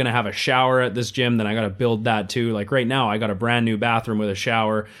 am I going to have a shower at this gym? Then I got to build that too. Like right now, I got a brand new bathroom with a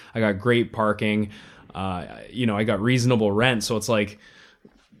shower. I got great parking. I got reasonable rent. So it's like,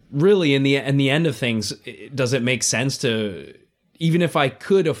 really in the end of things, does it make sense to, even if I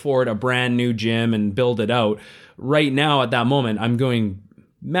could afford a brand new gym and build it out right now at that moment, I'm going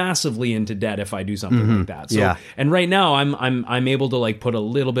massively into debt if I do something like that. So, and right now I'm able to like put a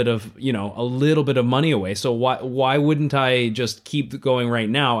little bit of money away. So why wouldn't I just keep going right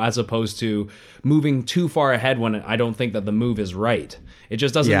now as opposed to moving too far ahead when I don't think that the move is right? It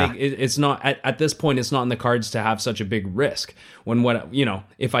just doesn't make it's not at this point, it's not in the cards to have such a big risk when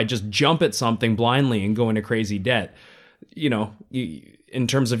if I just jump at something blindly and go into crazy debt, in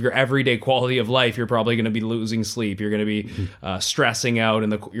terms of your everyday quality of life, you're probably going to be losing sleep. You're going to be stressing out,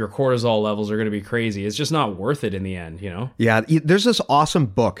 and your cortisol levels are going to be crazy. It's just not worth it in the end, Yeah, there's this awesome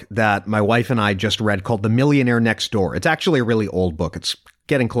book that my wife and I just read called The Millionaire Next Door. It's actually a really old book. It's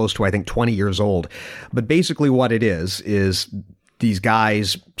getting close to, I think, 20 years old. But basically what it is these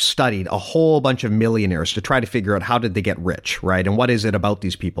guys studied a whole bunch of millionaires to try to figure out how did they get rich, right? And what is it about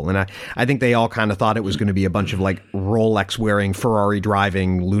these people? And I think they all kind of thought it was going to be a bunch of like Rolex wearing, Ferrari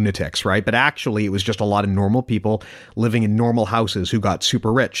driving lunatics, right? But actually it was just a lot of normal people living in normal houses who got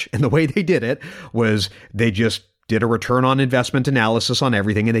super rich. And the way they did it was they just did a return on investment analysis on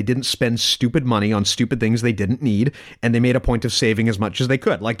everything, and they didn't spend stupid money on stupid things they didn't need, and they made a point of saving as much as they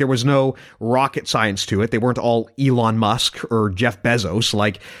could. Like, there was no rocket science to it. They weren't all Elon Musk or Jeff Bezos.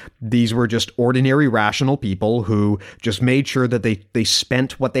 Like, these were just ordinary, rational people who just made sure that they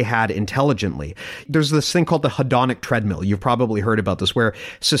spent what they had intelligently. There's this thing called the hedonic treadmill. You've probably heard about this, where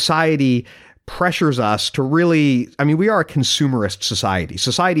society pressures us to really, I mean, we are a consumerist society.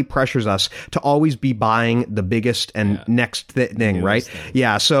 Society pressures us to always be buying the biggest and next thing, right?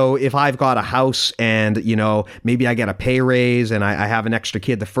 Yeah. So if I've got a house and, you know, maybe I get a pay raise and I have an extra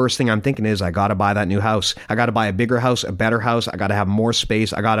kid, the first thing I'm thinking is I got to buy that new house. I got to buy a bigger house, a better house. I got to have more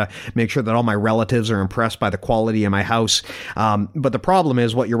space. I got to make sure that all my relatives are impressed by the quality of my house. But the problem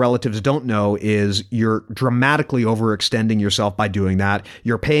is what your relatives don't know is you're dramatically overextending yourself by doing that.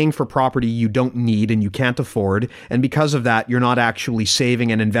 You're paying for property you don't need and you can't afford. And because of that, you're not actually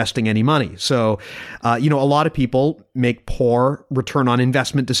saving and investing any money. So, you know, a lot of people make poor return on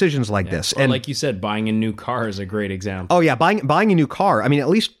investment decisions like this. Or and like you said, buying a new car is a great example. Oh yeah, buying a new car. I mean, at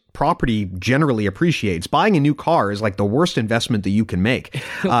least property generally appreciates. Buying a new car is like the worst investment that you can make.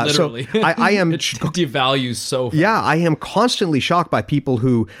 Literally. So I am... It devalues so fast. Yeah, I am constantly shocked by people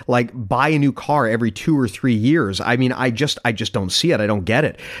who like buy a new car every 2 or 3 years. I mean, I just don't see it. I don't get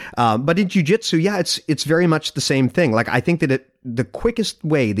it. But in jiu-jitsu, yeah, it's very much the same thing. Like, I think that the quickest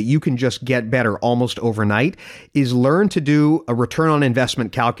way that you can just get better almost overnight is learn to do a return on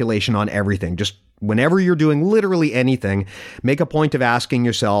investment calculation on everything. Just whenever you're doing literally anything, make a point of asking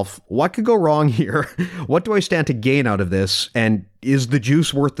yourself, what could go wrong here? What do I stand to gain out of this? And is the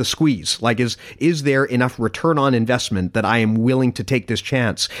juice worth the squeeze? Like, is there enough return on investment that I am willing to take this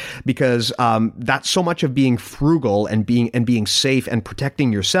chance? Because that's so much of being frugal and being safe and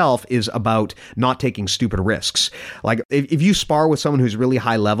protecting yourself is about not taking stupid risks. Like, if you spar with someone who's really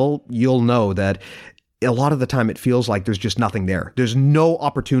high level, you'll know that a lot of the time it feels like there's just nothing there. There's no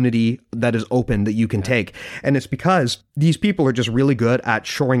opportunity that is open that you can take. And it's because these people are just really good at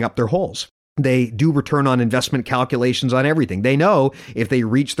shoring up their holes. They do return on investment calculations on everything. They know if they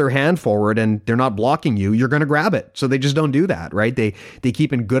reach their hand forward and they're not blocking you, you're going to grab it. So they just don't do that, right? They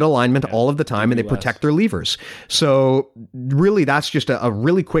keep in good alignment all of the time and they protect their levers. So really, that's just a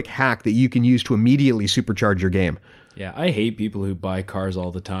really quick hack that you can use to immediately supercharge your game. Yeah, I hate people who buy cars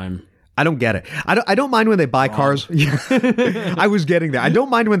all the time. I don't get it. I don't mind when they buy cars. I was getting there. I don't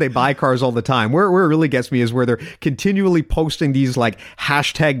mind when they buy cars all the time. Where it really gets me is where they're continually posting these like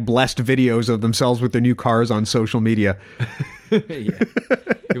hashtag blessed videos of themselves with their new cars on social media. Yeah.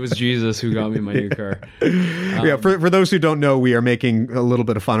 It was Jesus who got me my new car. Yeah, for those who don't know, we are making a little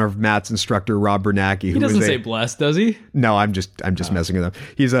bit of fun of Matt's instructor, Rob Bernacki. He doesn't say blessed, does he? No, I'm just messing with him.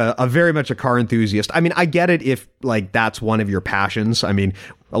 He's a very much a car enthusiast. I mean, I get it if like that's one of your passions. I mean,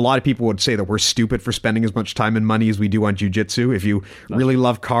 a lot of people would say that we're stupid for spending as much time and money as we do on jiu-jitsu. If you really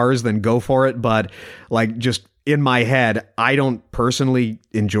love cars, then go for it. But like, just in my head, I don't personally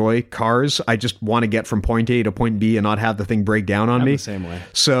enjoy cars. I just want to get from point A to point B and not have the thing break down on me. The same way.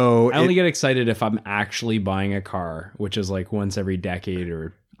 So I only get excited if I'm actually buying a car, which is like once every decade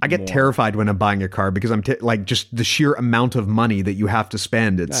or I get terrified when I'm buying a car because I'm like just the sheer amount of money that you have to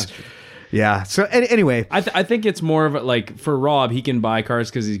spend. It's yeah. So anyway, I think it's more of a, like for Rob, he can buy cars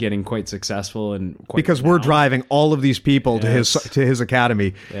because he's getting quite successful and because we're driving all of these people to his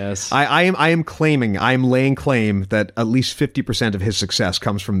academy. Yes, I am laying claim that at least 50% of his success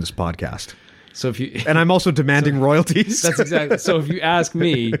comes from this podcast. So if you and I'm also demanding royalties. That's exactly. So if you ask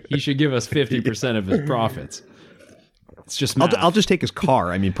me, he should give us 50% of his profits. It's just math. I'll just take his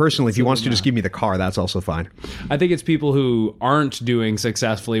car. I mean, personally, if he wants to just give me the car, that's also fine. I think it's people who aren't doing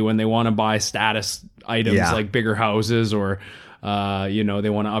successfully when they want to buy status items like bigger houses or, they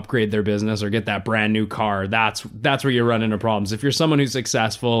want to upgrade their business or get that brand new car. That's where you run into problems. If you're someone who's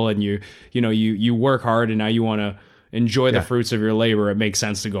successful and you work hard and now you want to enjoy the fruits of your labor, it makes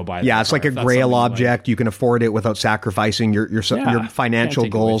sense to go buy that car. It's like a grail object. You can afford it without sacrificing your financial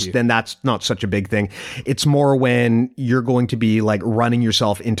goals. Then that's not such a big thing. It's more when you're going to be like running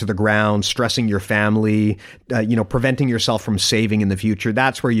yourself into the ground, stressing your family, preventing yourself from saving in the future.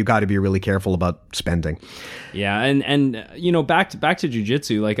 That's where you got to be really careful about spending. Yeah. And back to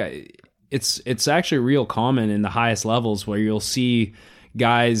jiu-jitsu, like it's actually real common in the highest levels where you'll see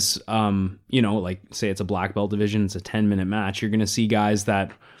guys, like say it's a black belt division, it's a 10-minute match. You're going to see guys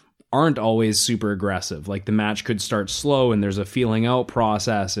that aren't always super aggressive. Like the match could start slow and there's a feeling out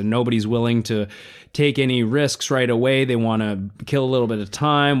process and nobody's willing to take any risks right away. They want to kill a little bit of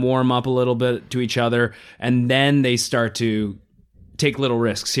time, warm up a little bit to each other, and then they start to take little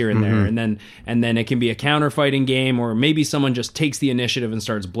risks here and there, and then it can be a counter-fighting game, or maybe someone just takes the initiative and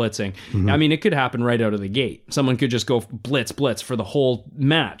starts blitzing. I mean, it could happen right out of the gate. Someone could just go blitz for the whole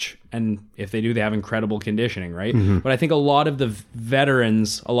match, And if they do, they have incredible conditioning, right? But I think a lot of the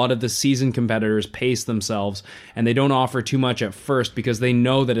veterans, a lot of the seasoned competitors pace themselves, and they don't offer too much at first because they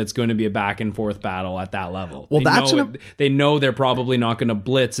know that it's going to be a back and forth battle at that level. Well, they know they're probably not going to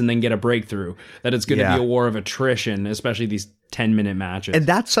blitz and then get a breakthrough, that it's going to be a war of attrition, especially these 10-minute matches. And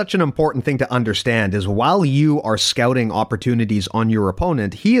that's such an important thing to understand, is while you are scouting opportunities on your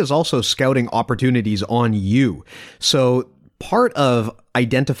opponent, he is also scouting opportunities on you. So part of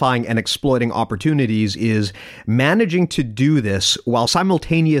identifying and exploiting opportunities is managing to do this while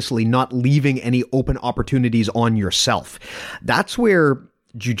simultaneously not leaving any open opportunities on yourself. That's where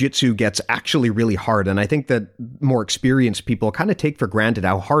jiu-jitsu gets actually really hard. And I think that more experienced people kind of take for granted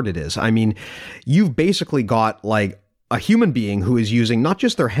how hard it is. I mean, you've basically got like a human being who is using not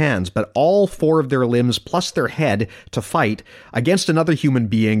just their hands, but all 4 of their limbs plus their head to fight against another human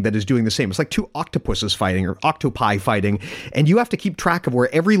being that is doing the same. It's like 2 octopuses fighting or octopi fighting, and you have to keep track of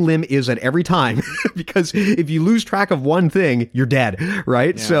where every limb is at every time because if you lose track of one thing, you're dead,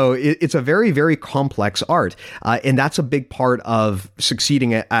 right? Yeah. So it's a very, very complex art, and that's a big part of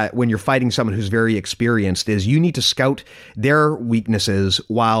succeeding at when you're fighting someone who's very experienced, is you need to scout their weaknesses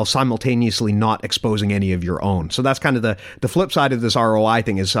while simultaneously not exposing any of your own. So that's kind of the flip side of this ROI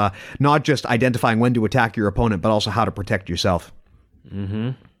thing, is not just identifying when to attack your opponent, but also how to protect yourself.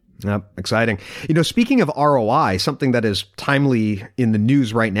 Mm-hmm. Yep, exciting. You know, speaking of ROI, something that is timely in the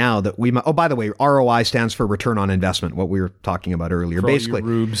news right now that we might, oh, by the way, ROI stands for return on investment, what we were talking about earlier. For basically, all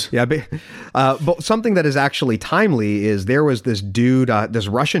you rubes. Yeah, but something that is actually timely is there was this dude, this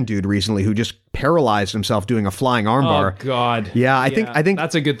Russian dude recently who just paralyzed himself doing a flying armbar. Oh God. Yeah, I think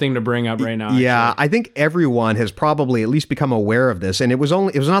that's a good thing to bring up right now. Yeah, actually. I think everyone has probably at least become aware of this. And it was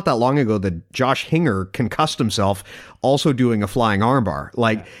not that long ago that Josh Hinger concussed himself also doing a flying armbar.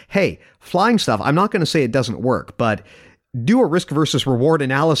 Like, hey, flying stuff, I'm not going to say it doesn't work, but do a risk versus reward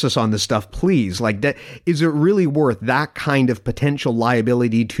analysis on this stuff, please. Like, is it really worth that kind of potential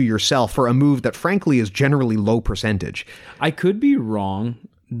liability to yourself for a move that frankly is generally low percentage? I could be wrong.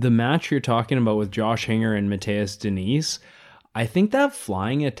 The match you're talking about with Josh Hinger and Mateus Denise, I think that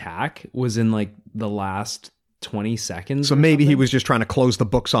flying attack was in like the last 20 seconds. So maybe he was just trying to close the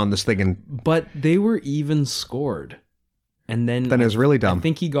books on this thing. But they were even scored. And then it was really dumb. I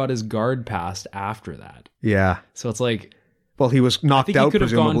think he got his guard passed after that. Yeah. So it's like, well, he was knocked out,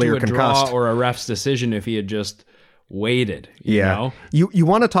 presumably, or concussed. He could have gone to a draw or a ref's decision if he had just waited. You know? You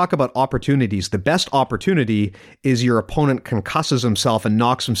want to talk about opportunities. The best opportunity is your opponent concusses himself and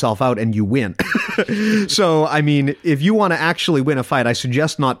knocks himself out and you win. So, I mean, if you want to actually win a fight, I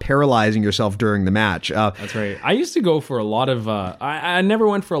suggest not paralyzing yourself during the match. That's right. I used to go for a lot of, I never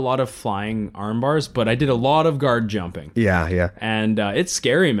went for a lot of flying arm bars, but I did a lot of guard jumping. Yeah. And it's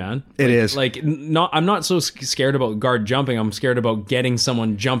scary, man. It is. Like, I'm not so scared about guard jumping. I'm scared about getting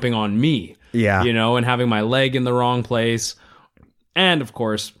someone jumping on me. Yeah. You know, and having my leg in the wrong place. And of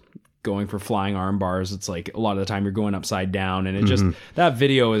course, going for flying arm bars, it's like a lot of the time you're going upside down, and it just, that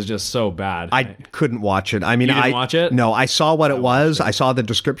video is just so bad. I couldn't watch it. I mean, you didn't watch it? No, I saw what it was. I saw the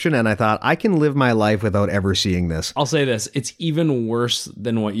description and I thought, I can live my life without ever seeing this. I'll say this, it's even worse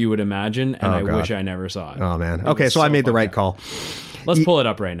than what you would imagine, and I wish I never saw it. Oh man. Okay, so I made the right call. Let's pull it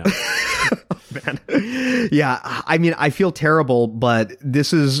up right now. Man. Yeah, I mean, I feel terrible, but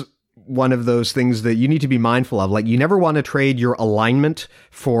this is one of those things that you need to be mindful of. Like, you never want to trade your alignment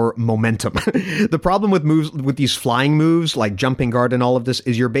for momentum. The problem with moves, with these flying moves, like jumping guard and all of this,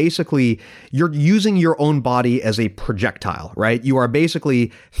 is you're using your own body as a projectile, right? You are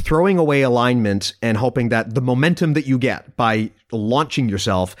basically throwing away alignment and hoping that the momentum that you get by launching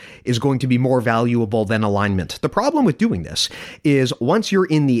yourself is going to be more valuable than alignment. The problem with doing this is once you're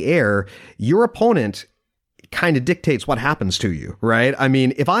in the air, your opponent kind of dictates what happens to you, right? I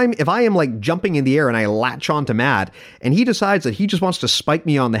mean, if I am like jumping in the air and I latch onto Matt and he decides that he just wants to spike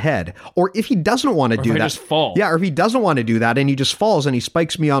me on the head, or if he doesn't want to do that, just fall. Yeah, or if he doesn't want to do that and he just falls and he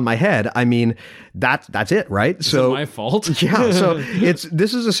spikes me on my head, I mean, that's it, right? Is it my fault? Yeah, so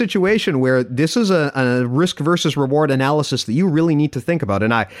this is a situation where this is a risk versus reward analysis that you really need to think about.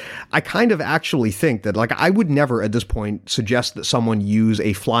 And I kind of actually think that, like, I would never at this point suggest that someone use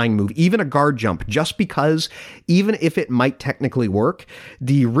a flying move, even a guard jump, just because even if it might technically work,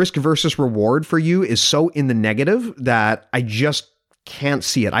 the risk versus reward for you is so in the negative that I just can't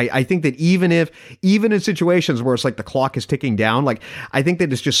see it. I think that even in situations where it's like the clock is ticking down, like, I think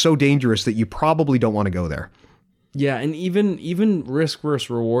that it's just so dangerous that you probably don't want to go there. Yeah, and even risk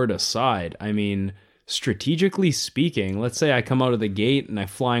versus reward aside, I mean, strategically speaking, let's say I come out of the gate and I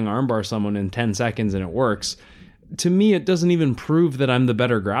flying armbar someone in 10 seconds and it works. to me, it doesn't even prove that I'm the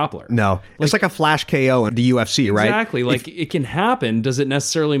better grappler. No, it's like a flash KO in the UFC, right? Exactly. Like, it can happen. Does it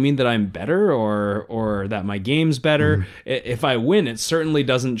necessarily mean that I'm better or that my game's better? If I win, it certainly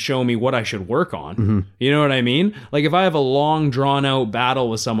doesn't show me what I should work on. You know what I mean? Like, if I have a long, drawn-out battle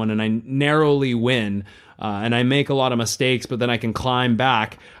with someone and I narrowly win, and I make a lot of mistakes, but then I can climb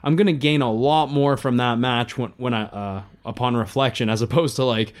back, I'm going to gain a lot more from that match when I upon reflection, as opposed to,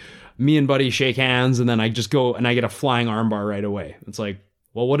 like, me and Buddy shake hands and then I just go and I get a flying armbar right away. It's like,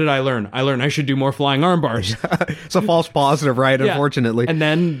 well, what did I learn? I learned I should do more flying arm bars. It's a false positive, right? Yeah. Unfortunately. And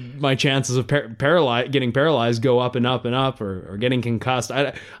then my chances of getting paralyzed go up and up and up, or getting concussed.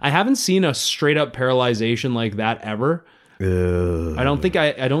 I haven't seen a straight up paralyzation like that ever. I don't think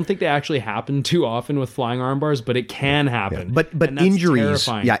they actually happen too often with flying arm bars, but it can happen. Yeah. But injuries,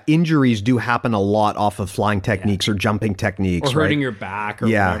 terrifying. Injuries do happen a lot off of flying techniques or jumping techniques, or hurting right? your back, or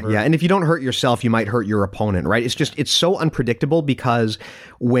whatever. Yeah. And if you don't hurt yourself, you might hurt your opponent, right? It's so unpredictable, because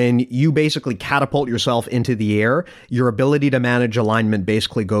when you basically catapult yourself into the air, your ability to manage alignment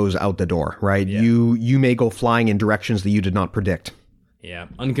basically goes out the door, right? Yeah. You may go flying in directions that you did not predict. Yeah,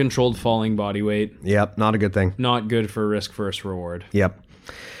 uncontrolled falling body weight. Yep, not a good thing. Not good for risk versus reward. Yep.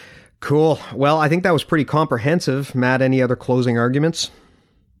 Cool. Well, I think that was pretty comprehensive. Matt, any other closing arguments?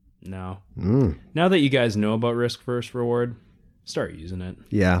 No. Now that you guys know about risk versus reward, start using it.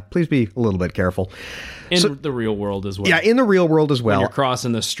 Yeah, please be a little bit careful. In the real world as well. Yeah, in the real world as well. When you're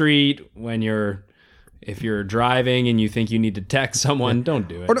crossing the street, if you're driving and you think you need to text someone, don't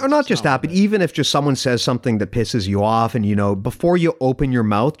do it. Or not just that, but even if just someone says something that pisses you off, and, before you open your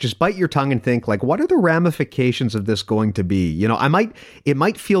mouth, just bite your tongue and think, like, what are the ramifications of this going to be? It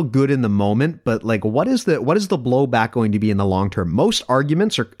might feel good in the moment, but, like, what is the blowback going to be in the long term? Most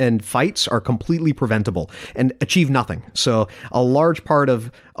arguments and fights are completely preventable and achieve nothing. So a large part of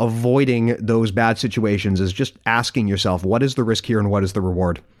avoiding those bad situations is just asking yourself, what is the risk here and what is the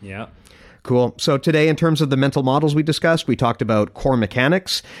reward? Yeah. Cool. So today, in terms of the mental models we discussed, we talked about core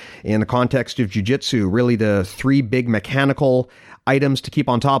mechanics in the context of jiu-jitsu. Really, the three big mechanical items to keep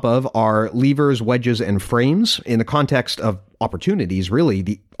on top of are levers, wedges, and frames. In the context of opportunities, really,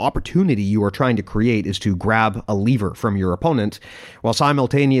 the opportunity you are trying to create is to grab a lever from your opponent while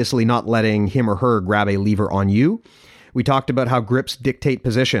simultaneously not letting him or her grab a lever on you. We talked about how grips dictate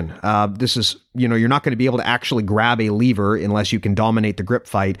position. This is, you're not going to be able to actually grab a lever unless you can dominate the grip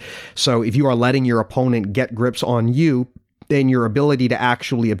fight. So if you are letting your opponent get grips on you, then your ability to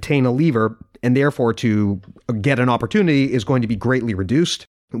actually obtain a lever and therefore to get an opportunity is going to be greatly reduced.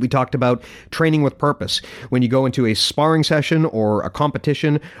 We talked about training with purpose. When you go into a sparring session or a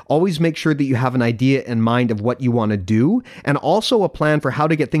competition, always make sure that you have an idea in mind of what you want to do, and also a plan for how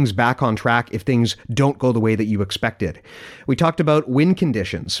to get things back on track if things don't go the way that you expected. We talked about win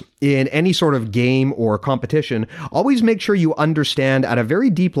conditions. In any sort of game or competition, always make sure you understand at a very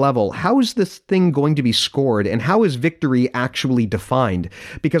deep level, how is this thing going to be scored and how is victory actually defined?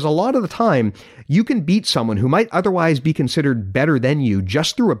 Because a lot of the time, you can beat someone who might otherwise be considered better than you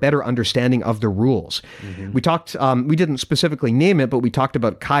just through a better understanding of the rules. Mm-hmm. We talked, we didn't specifically name it, but we talked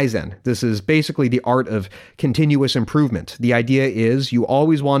about Kaizen. This is basically the art of continuous improvement. The idea is you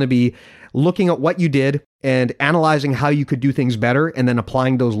always want to be looking at what you did and analyzing how you could do things better and then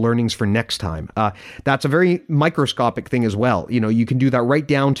applying those learnings for next time. That's a very microscopic thing as well. You can do that right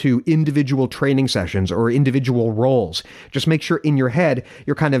down to individual training sessions or individual roles. Just make sure in your head,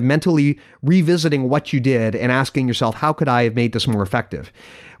 you're kind of mentally revisiting what you did and asking yourself, how could I have made this more effective?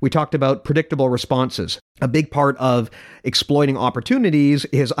 We talked about predictable responses. A big part of exploiting opportunities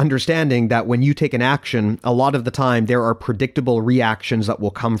is understanding that when you take an action, a lot of the time there are predictable reactions that will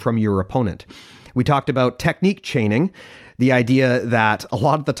come from your opponent. We talked about technique chaining, the idea that a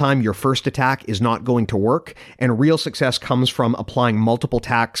lot of the time your first attack is not going to work, and real success comes from applying multiple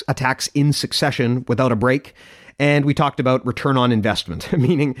attacks in succession without a break. And we talked about return on investment,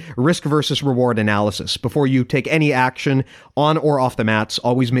 meaning risk versus reward analysis. Before you take any action on or off the mats,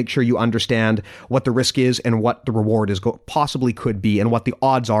 always make sure you understand what the risk is and what the reward is possibly could be and what the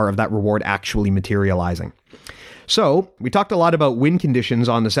odds are of that reward actually materializing. So we talked a lot about win conditions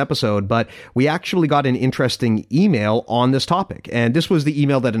on this episode, but we actually got an interesting email on this topic. And this was the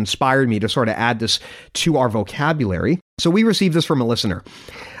email that inspired me to sort of add this to our vocabulary. So we received this from a listener.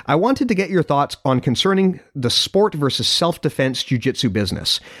 I wanted to get your thoughts on concerning the sport versus self-defense jiu-jitsu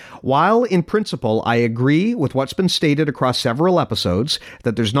business. While in principle I agree with what's been stated across several episodes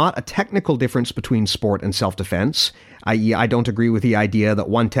that there's not a technical difference between sport and self-defense, i.e. I don't agree with the idea that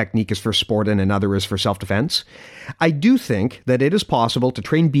one technique is for sport and another is for self-defense, I do think that it is possible to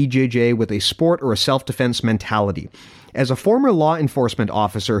train BJJ with a sport or a self-defense mentality. As a former law enforcement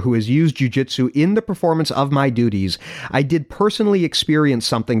officer who has used jiu-jitsu in the performance of my duties, I did personally experience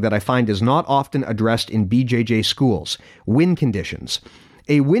something that I find is not often addressed in BJJ schools: win conditions.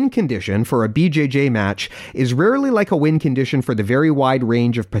 A win condition for a BJJ match is rarely like a win condition for the very wide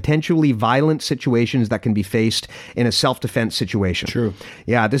range of potentially violent situations that can be faced in a self-defense situation. True.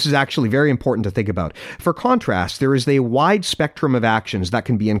 Yeah, this is actually very important to think about. For contrast, there is a wide spectrum of actions that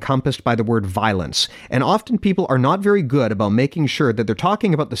can be encompassed by the word violence, and often people are not very good about making sure that they're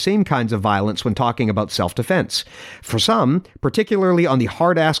talking about the same kinds of violence when talking about self-defense. For some, particularly on the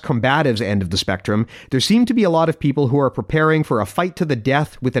hard-ass combatives end of the spectrum, there seem to be a lot of people who are preparing for a fight to the death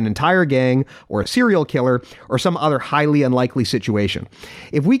with an entire gang, or a serial killer, or some other highly unlikely situation.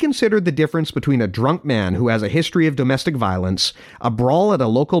 If we consider the difference between a drunk man who has a history of domestic violence, a brawl at a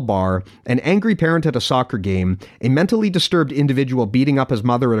local bar, an angry parent at a soccer game, a mentally disturbed individual beating up his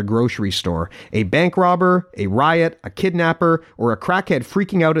mother at a grocery store, a bank robber, a riot, a kidnapper, or a crackhead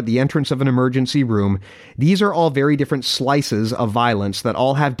freaking out at the entrance of an emergency room, these are all very different slices of violence that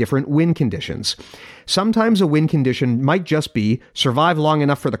all have different win conditions. Sometimes a win condition might just be survive long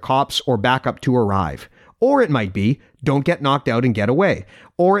enough for the cops or backup to arrive. Or it might be don't get knocked out and get away.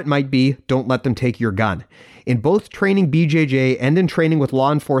 Or it might be don't let them take your gun. In both training BJJ and in training with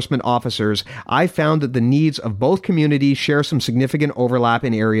law enforcement officers, I found that the needs of both communities share some significant overlap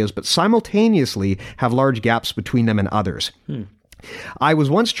in areas, but simultaneously have large gaps between them and others. I was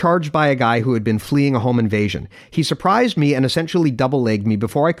once charged by a guy who had been fleeing a home invasion. He surprised me and essentially double-legged me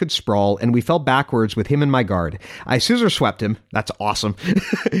before I could sprawl, and we fell backwards with him and my guard. I scissor swept him. That's awesome.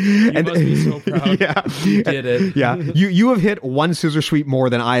 You must be so proud. Yeah. You did it. Yeah. You have hit one scissor sweep more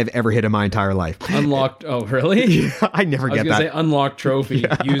than I have ever hit in my entire life. Unlocked. Oh, really? I never get that. I was going to say unlocked trophy.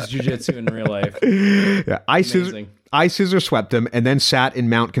 Use jiu-jitsu in real life. Yeah. Amazing. I scissor swept him and then sat in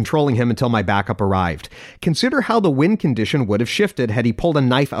mount controlling him until my backup arrived. Consider how the win condition would have shifted had he pulled a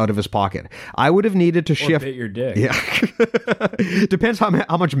knife out of his pocket. I would have needed to shift... Or bit your dick. Yeah. Depends how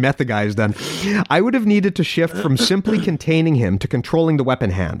much meth the guy's done. I would have needed to shift from simply containing him to controlling the weapon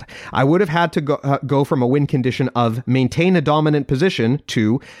hand. I would have had to go from a win condition of maintain a dominant position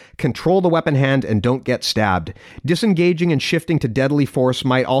to control the weapon hand and don't get stabbed. Disengaging and shifting to deadly force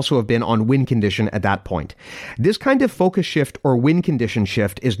might also have been on win condition at that point. This kind of focus shift or win condition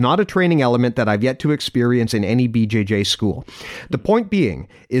shift is not a training element that I've yet to experience in any BJJ school. The point being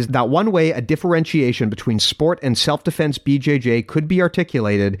is that one way a differentiation between sport and self-defense BJJ could be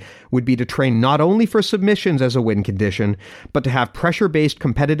articulated would be to train not only for submissions as a win condition, but to have pressure-based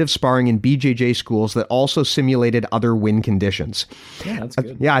competitive sparring in BJJ schools that also simulated other win conditions. Yeah, that's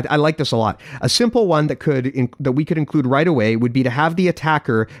good. Yeah, I like this a lot. A simple one that we could include right away would be to have the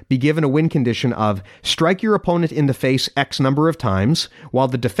attacker be given a win condition of strike your opponent in the face X number of times, while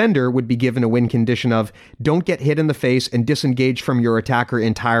the defender would be given a win condition of don't get hit in the face and disengage from your attacker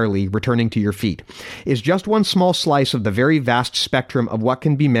entirely, returning to your feet. Is just one small slice of the very vast spectrum of what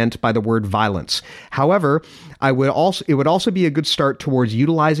can be meant by the word violence. However, it would also be a good start towards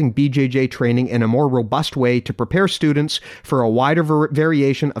utilizing BJJ training in a more robust way to prepare students for a wider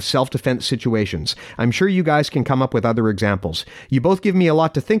variation of self-defense situations. I'm sure you guys can come up with other examples. You both give me a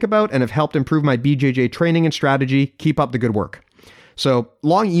lot to think about and have helped improve my BJJ training and strategy. Keep up the good work. So,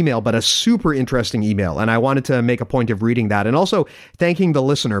 long email, but a super interesting email, and I wanted to make a point of reading that, and also thanking the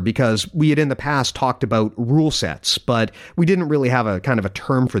listener, because we had in the past talked about rule sets, but we didn't really have a kind of a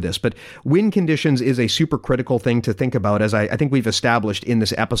term for this, but win conditions is a super critical thing to think about, as I think we've established in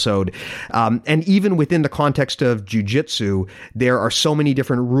this episode, and even within the context of jiu-jitsu, there are so many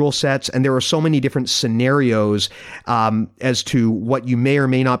different rule sets, and there are so many different scenarios as to what you may or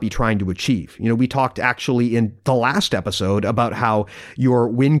may not be trying to achieve. You know, we talked actually in the last episode about how your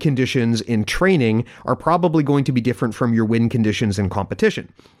win conditions in training are probably going to be different from your win conditions in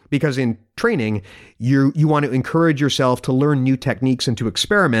competition. Because in training, you want to encourage yourself to learn new techniques and to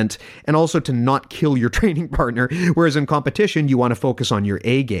experiment, and also to not kill your training partner, whereas in competition, you want to focus on your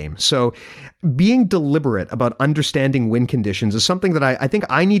A game. So being deliberate about understanding win conditions is something that I think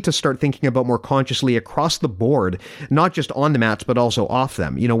I need to start thinking about more consciously across the board, not just on the mats, but also off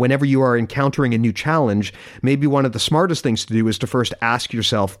them. You know, whenever you are encountering a new challenge, maybe one of the smartest things to do is to first ask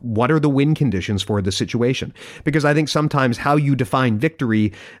yourself, what are the win conditions for the situation? Because I think sometimes how you define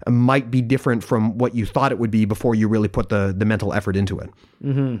victory might be different from what you thought it would be before you really put the mental effort into it.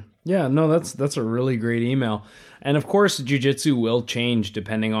 Yeah, no, that's a really great email. And of course, jiu-jitsu will change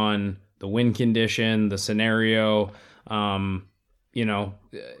depending on the wind condition, the scenario. You know,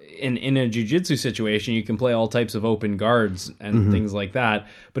 in a jiu-jitsu situation, you can play all types of open guards and things like that.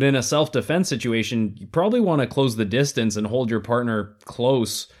 But in a self-defense situation, you probably want to close the distance and hold your partner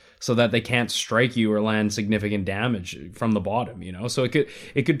close so that they can't strike you or land significant damage from the bottom, you know? So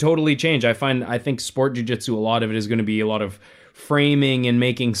it could totally change. I think sport jiu-jitsu, a lot of it is going to be a lot of framing and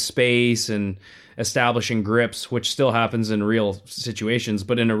making space and establishing grips, which still happens in real situations.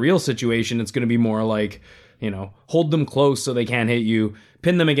 But in a real situation, it's going to be more like, you know, hold them close so they can't hit you,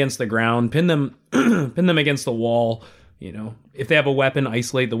 pin them against the ground, pin them against the wall. You know, if they have a weapon,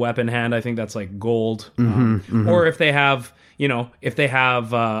 isolate the weapon hand. I think that's like gold. Or if they have, you know,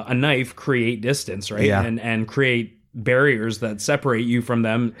 a knife, create distance, right? Yeah. And create barriers that separate you from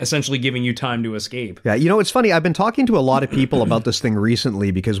them, essentially giving you time to escape. Yeah, you know, it's funny. I've been talking to a lot of people about this thing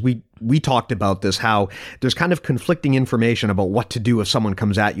recently because we talked about this, how there's kind of conflicting information about what to do if someone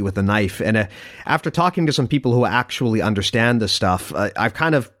comes at you with a knife. And after talking to some people who actually understand this stuff, I've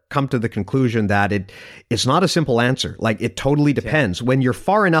kind of come to the conclusion that it's not a simple answer. Like, it totally depends. Yeah. When you're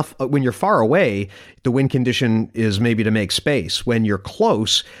far away, the wind condition is maybe to make space. When you're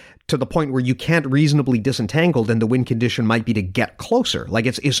close, to the point where you can't reasonably disentangle, then the win condition might be to get closer. Like,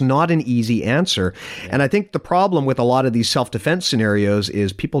 it's not an easy answer. Yeah. And I think the problem with a lot of these self-defense scenarios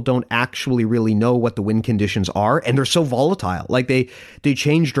is people don't actually really know what the win conditions are, and they're so volatile. Like, they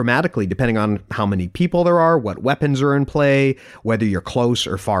change dramatically depending on how many people there are, what weapons are in play, whether you're close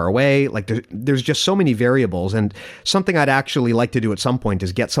or far away. Like, there's just so many variables. And something I'd actually like to do at some point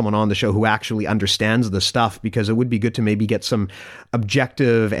is get someone on the show who actually understands the stuff, because it would be good to maybe get some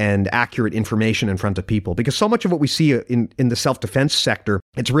objective and accurate information in front of people, because so much of what we see in the self-defense sector,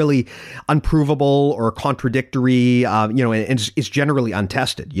 it's really unprovable or contradictory, and it's generally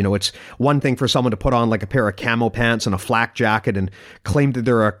untested. You know, it's one thing for someone to put on like a pair of camo pants and a flak jacket and claim that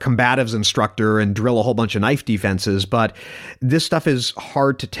they're a combatives instructor and drill a whole bunch of knife defenses, but this stuff is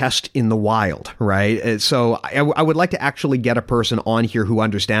hard to test in the wild, right? So I would like to actually get a person on here who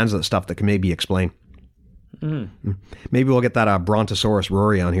understands that stuff that can maybe explain. Maybe we'll get that Brontosaurus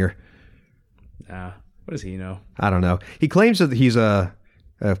Rory on here. What does he know? I don't know. He claims that he's a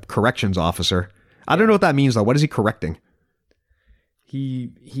corrections officer. I don't know what that means, though. What is he correcting? He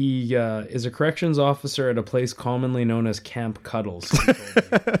is a corrections officer at a place commonly known as Camp Cuddles.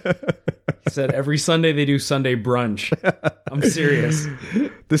 He said every Sunday they do Sunday brunch. I'm serious.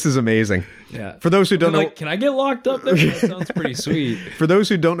 This is amazing. Yeah. For those who don't know, can I get locked up there? That sounds pretty sweet. For those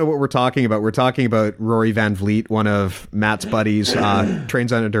who don't know what we're talking about Rory Van Vliet, one of Matt's buddies,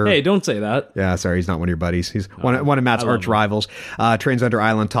 trains under. Hey, don't say that. Yeah, sorry, he's not one of your buddies. He's one of Matt's arch rivals. Trains under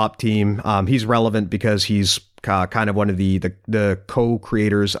Island Top Team. He's relevant because he's kind of one of the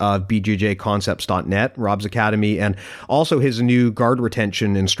co-creators of BJJconcepts.net, Rob's Academy, and also his new guard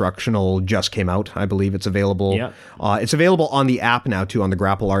retention instructional just came out. I believe it's available. Yeah. It's available on the app now too, on the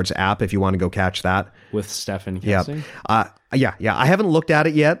Grapple Arts app, if you want to go catch that. With Stefan Kessing? Yeah. I haven't looked at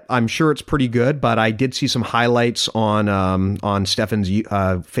it yet. I'm sure it's pretty good, but I did see some highlights on Stefan's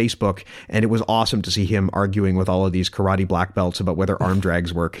Facebook, and it was awesome to see him arguing with all of these karate black belts about whether arm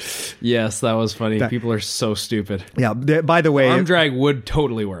drags work. Yes, that was funny. People are so stupid. Yeah. By the way, arm drag would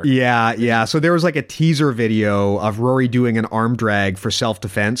totally work. Yeah. So there was like a teaser video of Rory doing an arm drag for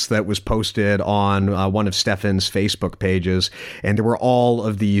self-defense that was posted on one of Stefan's Facebook pages, and there were all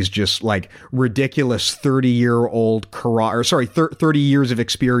of these just like ridiculous 30-year-old 30 years of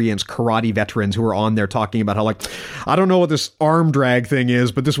experience karate veterans who are on there talking about how, like, I don't know what this arm drag thing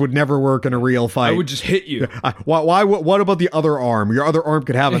is, but this would never work in a real fight. I would just hit you. What about the other arm? Your other arm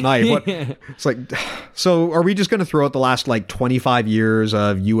could have a knife. It's like, so are we just going to throw out the last like 25 years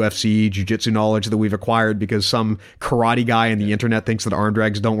of UFC jiu-jitsu knowledge that we've acquired because some karate guy on the internet thinks that arm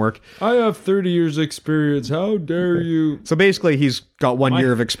drags don't work? I have 30 years experience. How dare you? So basically he's got 1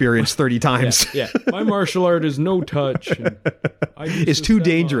 year of experience 30 times. Yeah. My martial art is no touch. It's too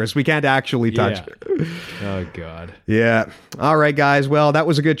dangerous. We can't actually touch it. Oh, God. Yeah. All right, guys. Well, that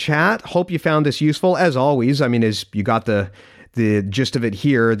was a good chat. Hope you found this useful. As always, I mean, as you got the gist of it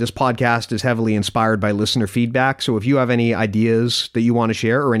here, this podcast is heavily inspired by listener feedback. So if you have any ideas that you want to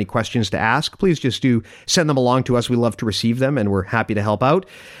share or any questions to ask, please just do send them along to us. We love to receive them, and we're happy to help out.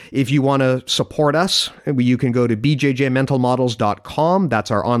 If you want to support us, you can go to bjjmentalmodels.com. That's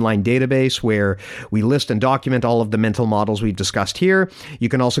our online database where we list and document all of the mental models we've discussed here. You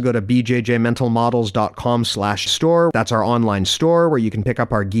can also go to bjjmentalmodels.com/store. That's our online store where you can pick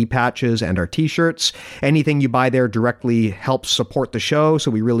up our gi patches and our t-shirts. Anything you buy there directly helps helps support the show,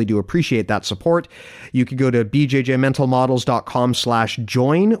 so we really do appreciate that support. You can go to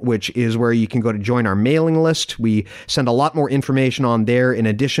bjjmentalmodels.com/join, which is where you can go to join our mailing list. We send a lot more information on there in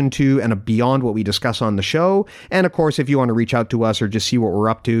addition to and beyond what we discuss on the show. And of course, if you want to reach out to us or just see what we're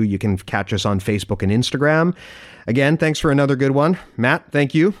up to, you can catch us on Facebook and Instagram. Again, thanks for another good one. Matt,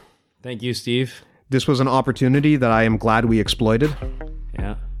 thank you. Thank you, Steve. This was an opportunity that I am glad we exploited.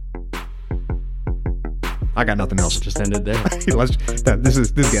 Yeah. I got nothing else. Just end it there. This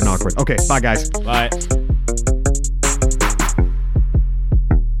is getting awkward. Okay, bye guys. Bye.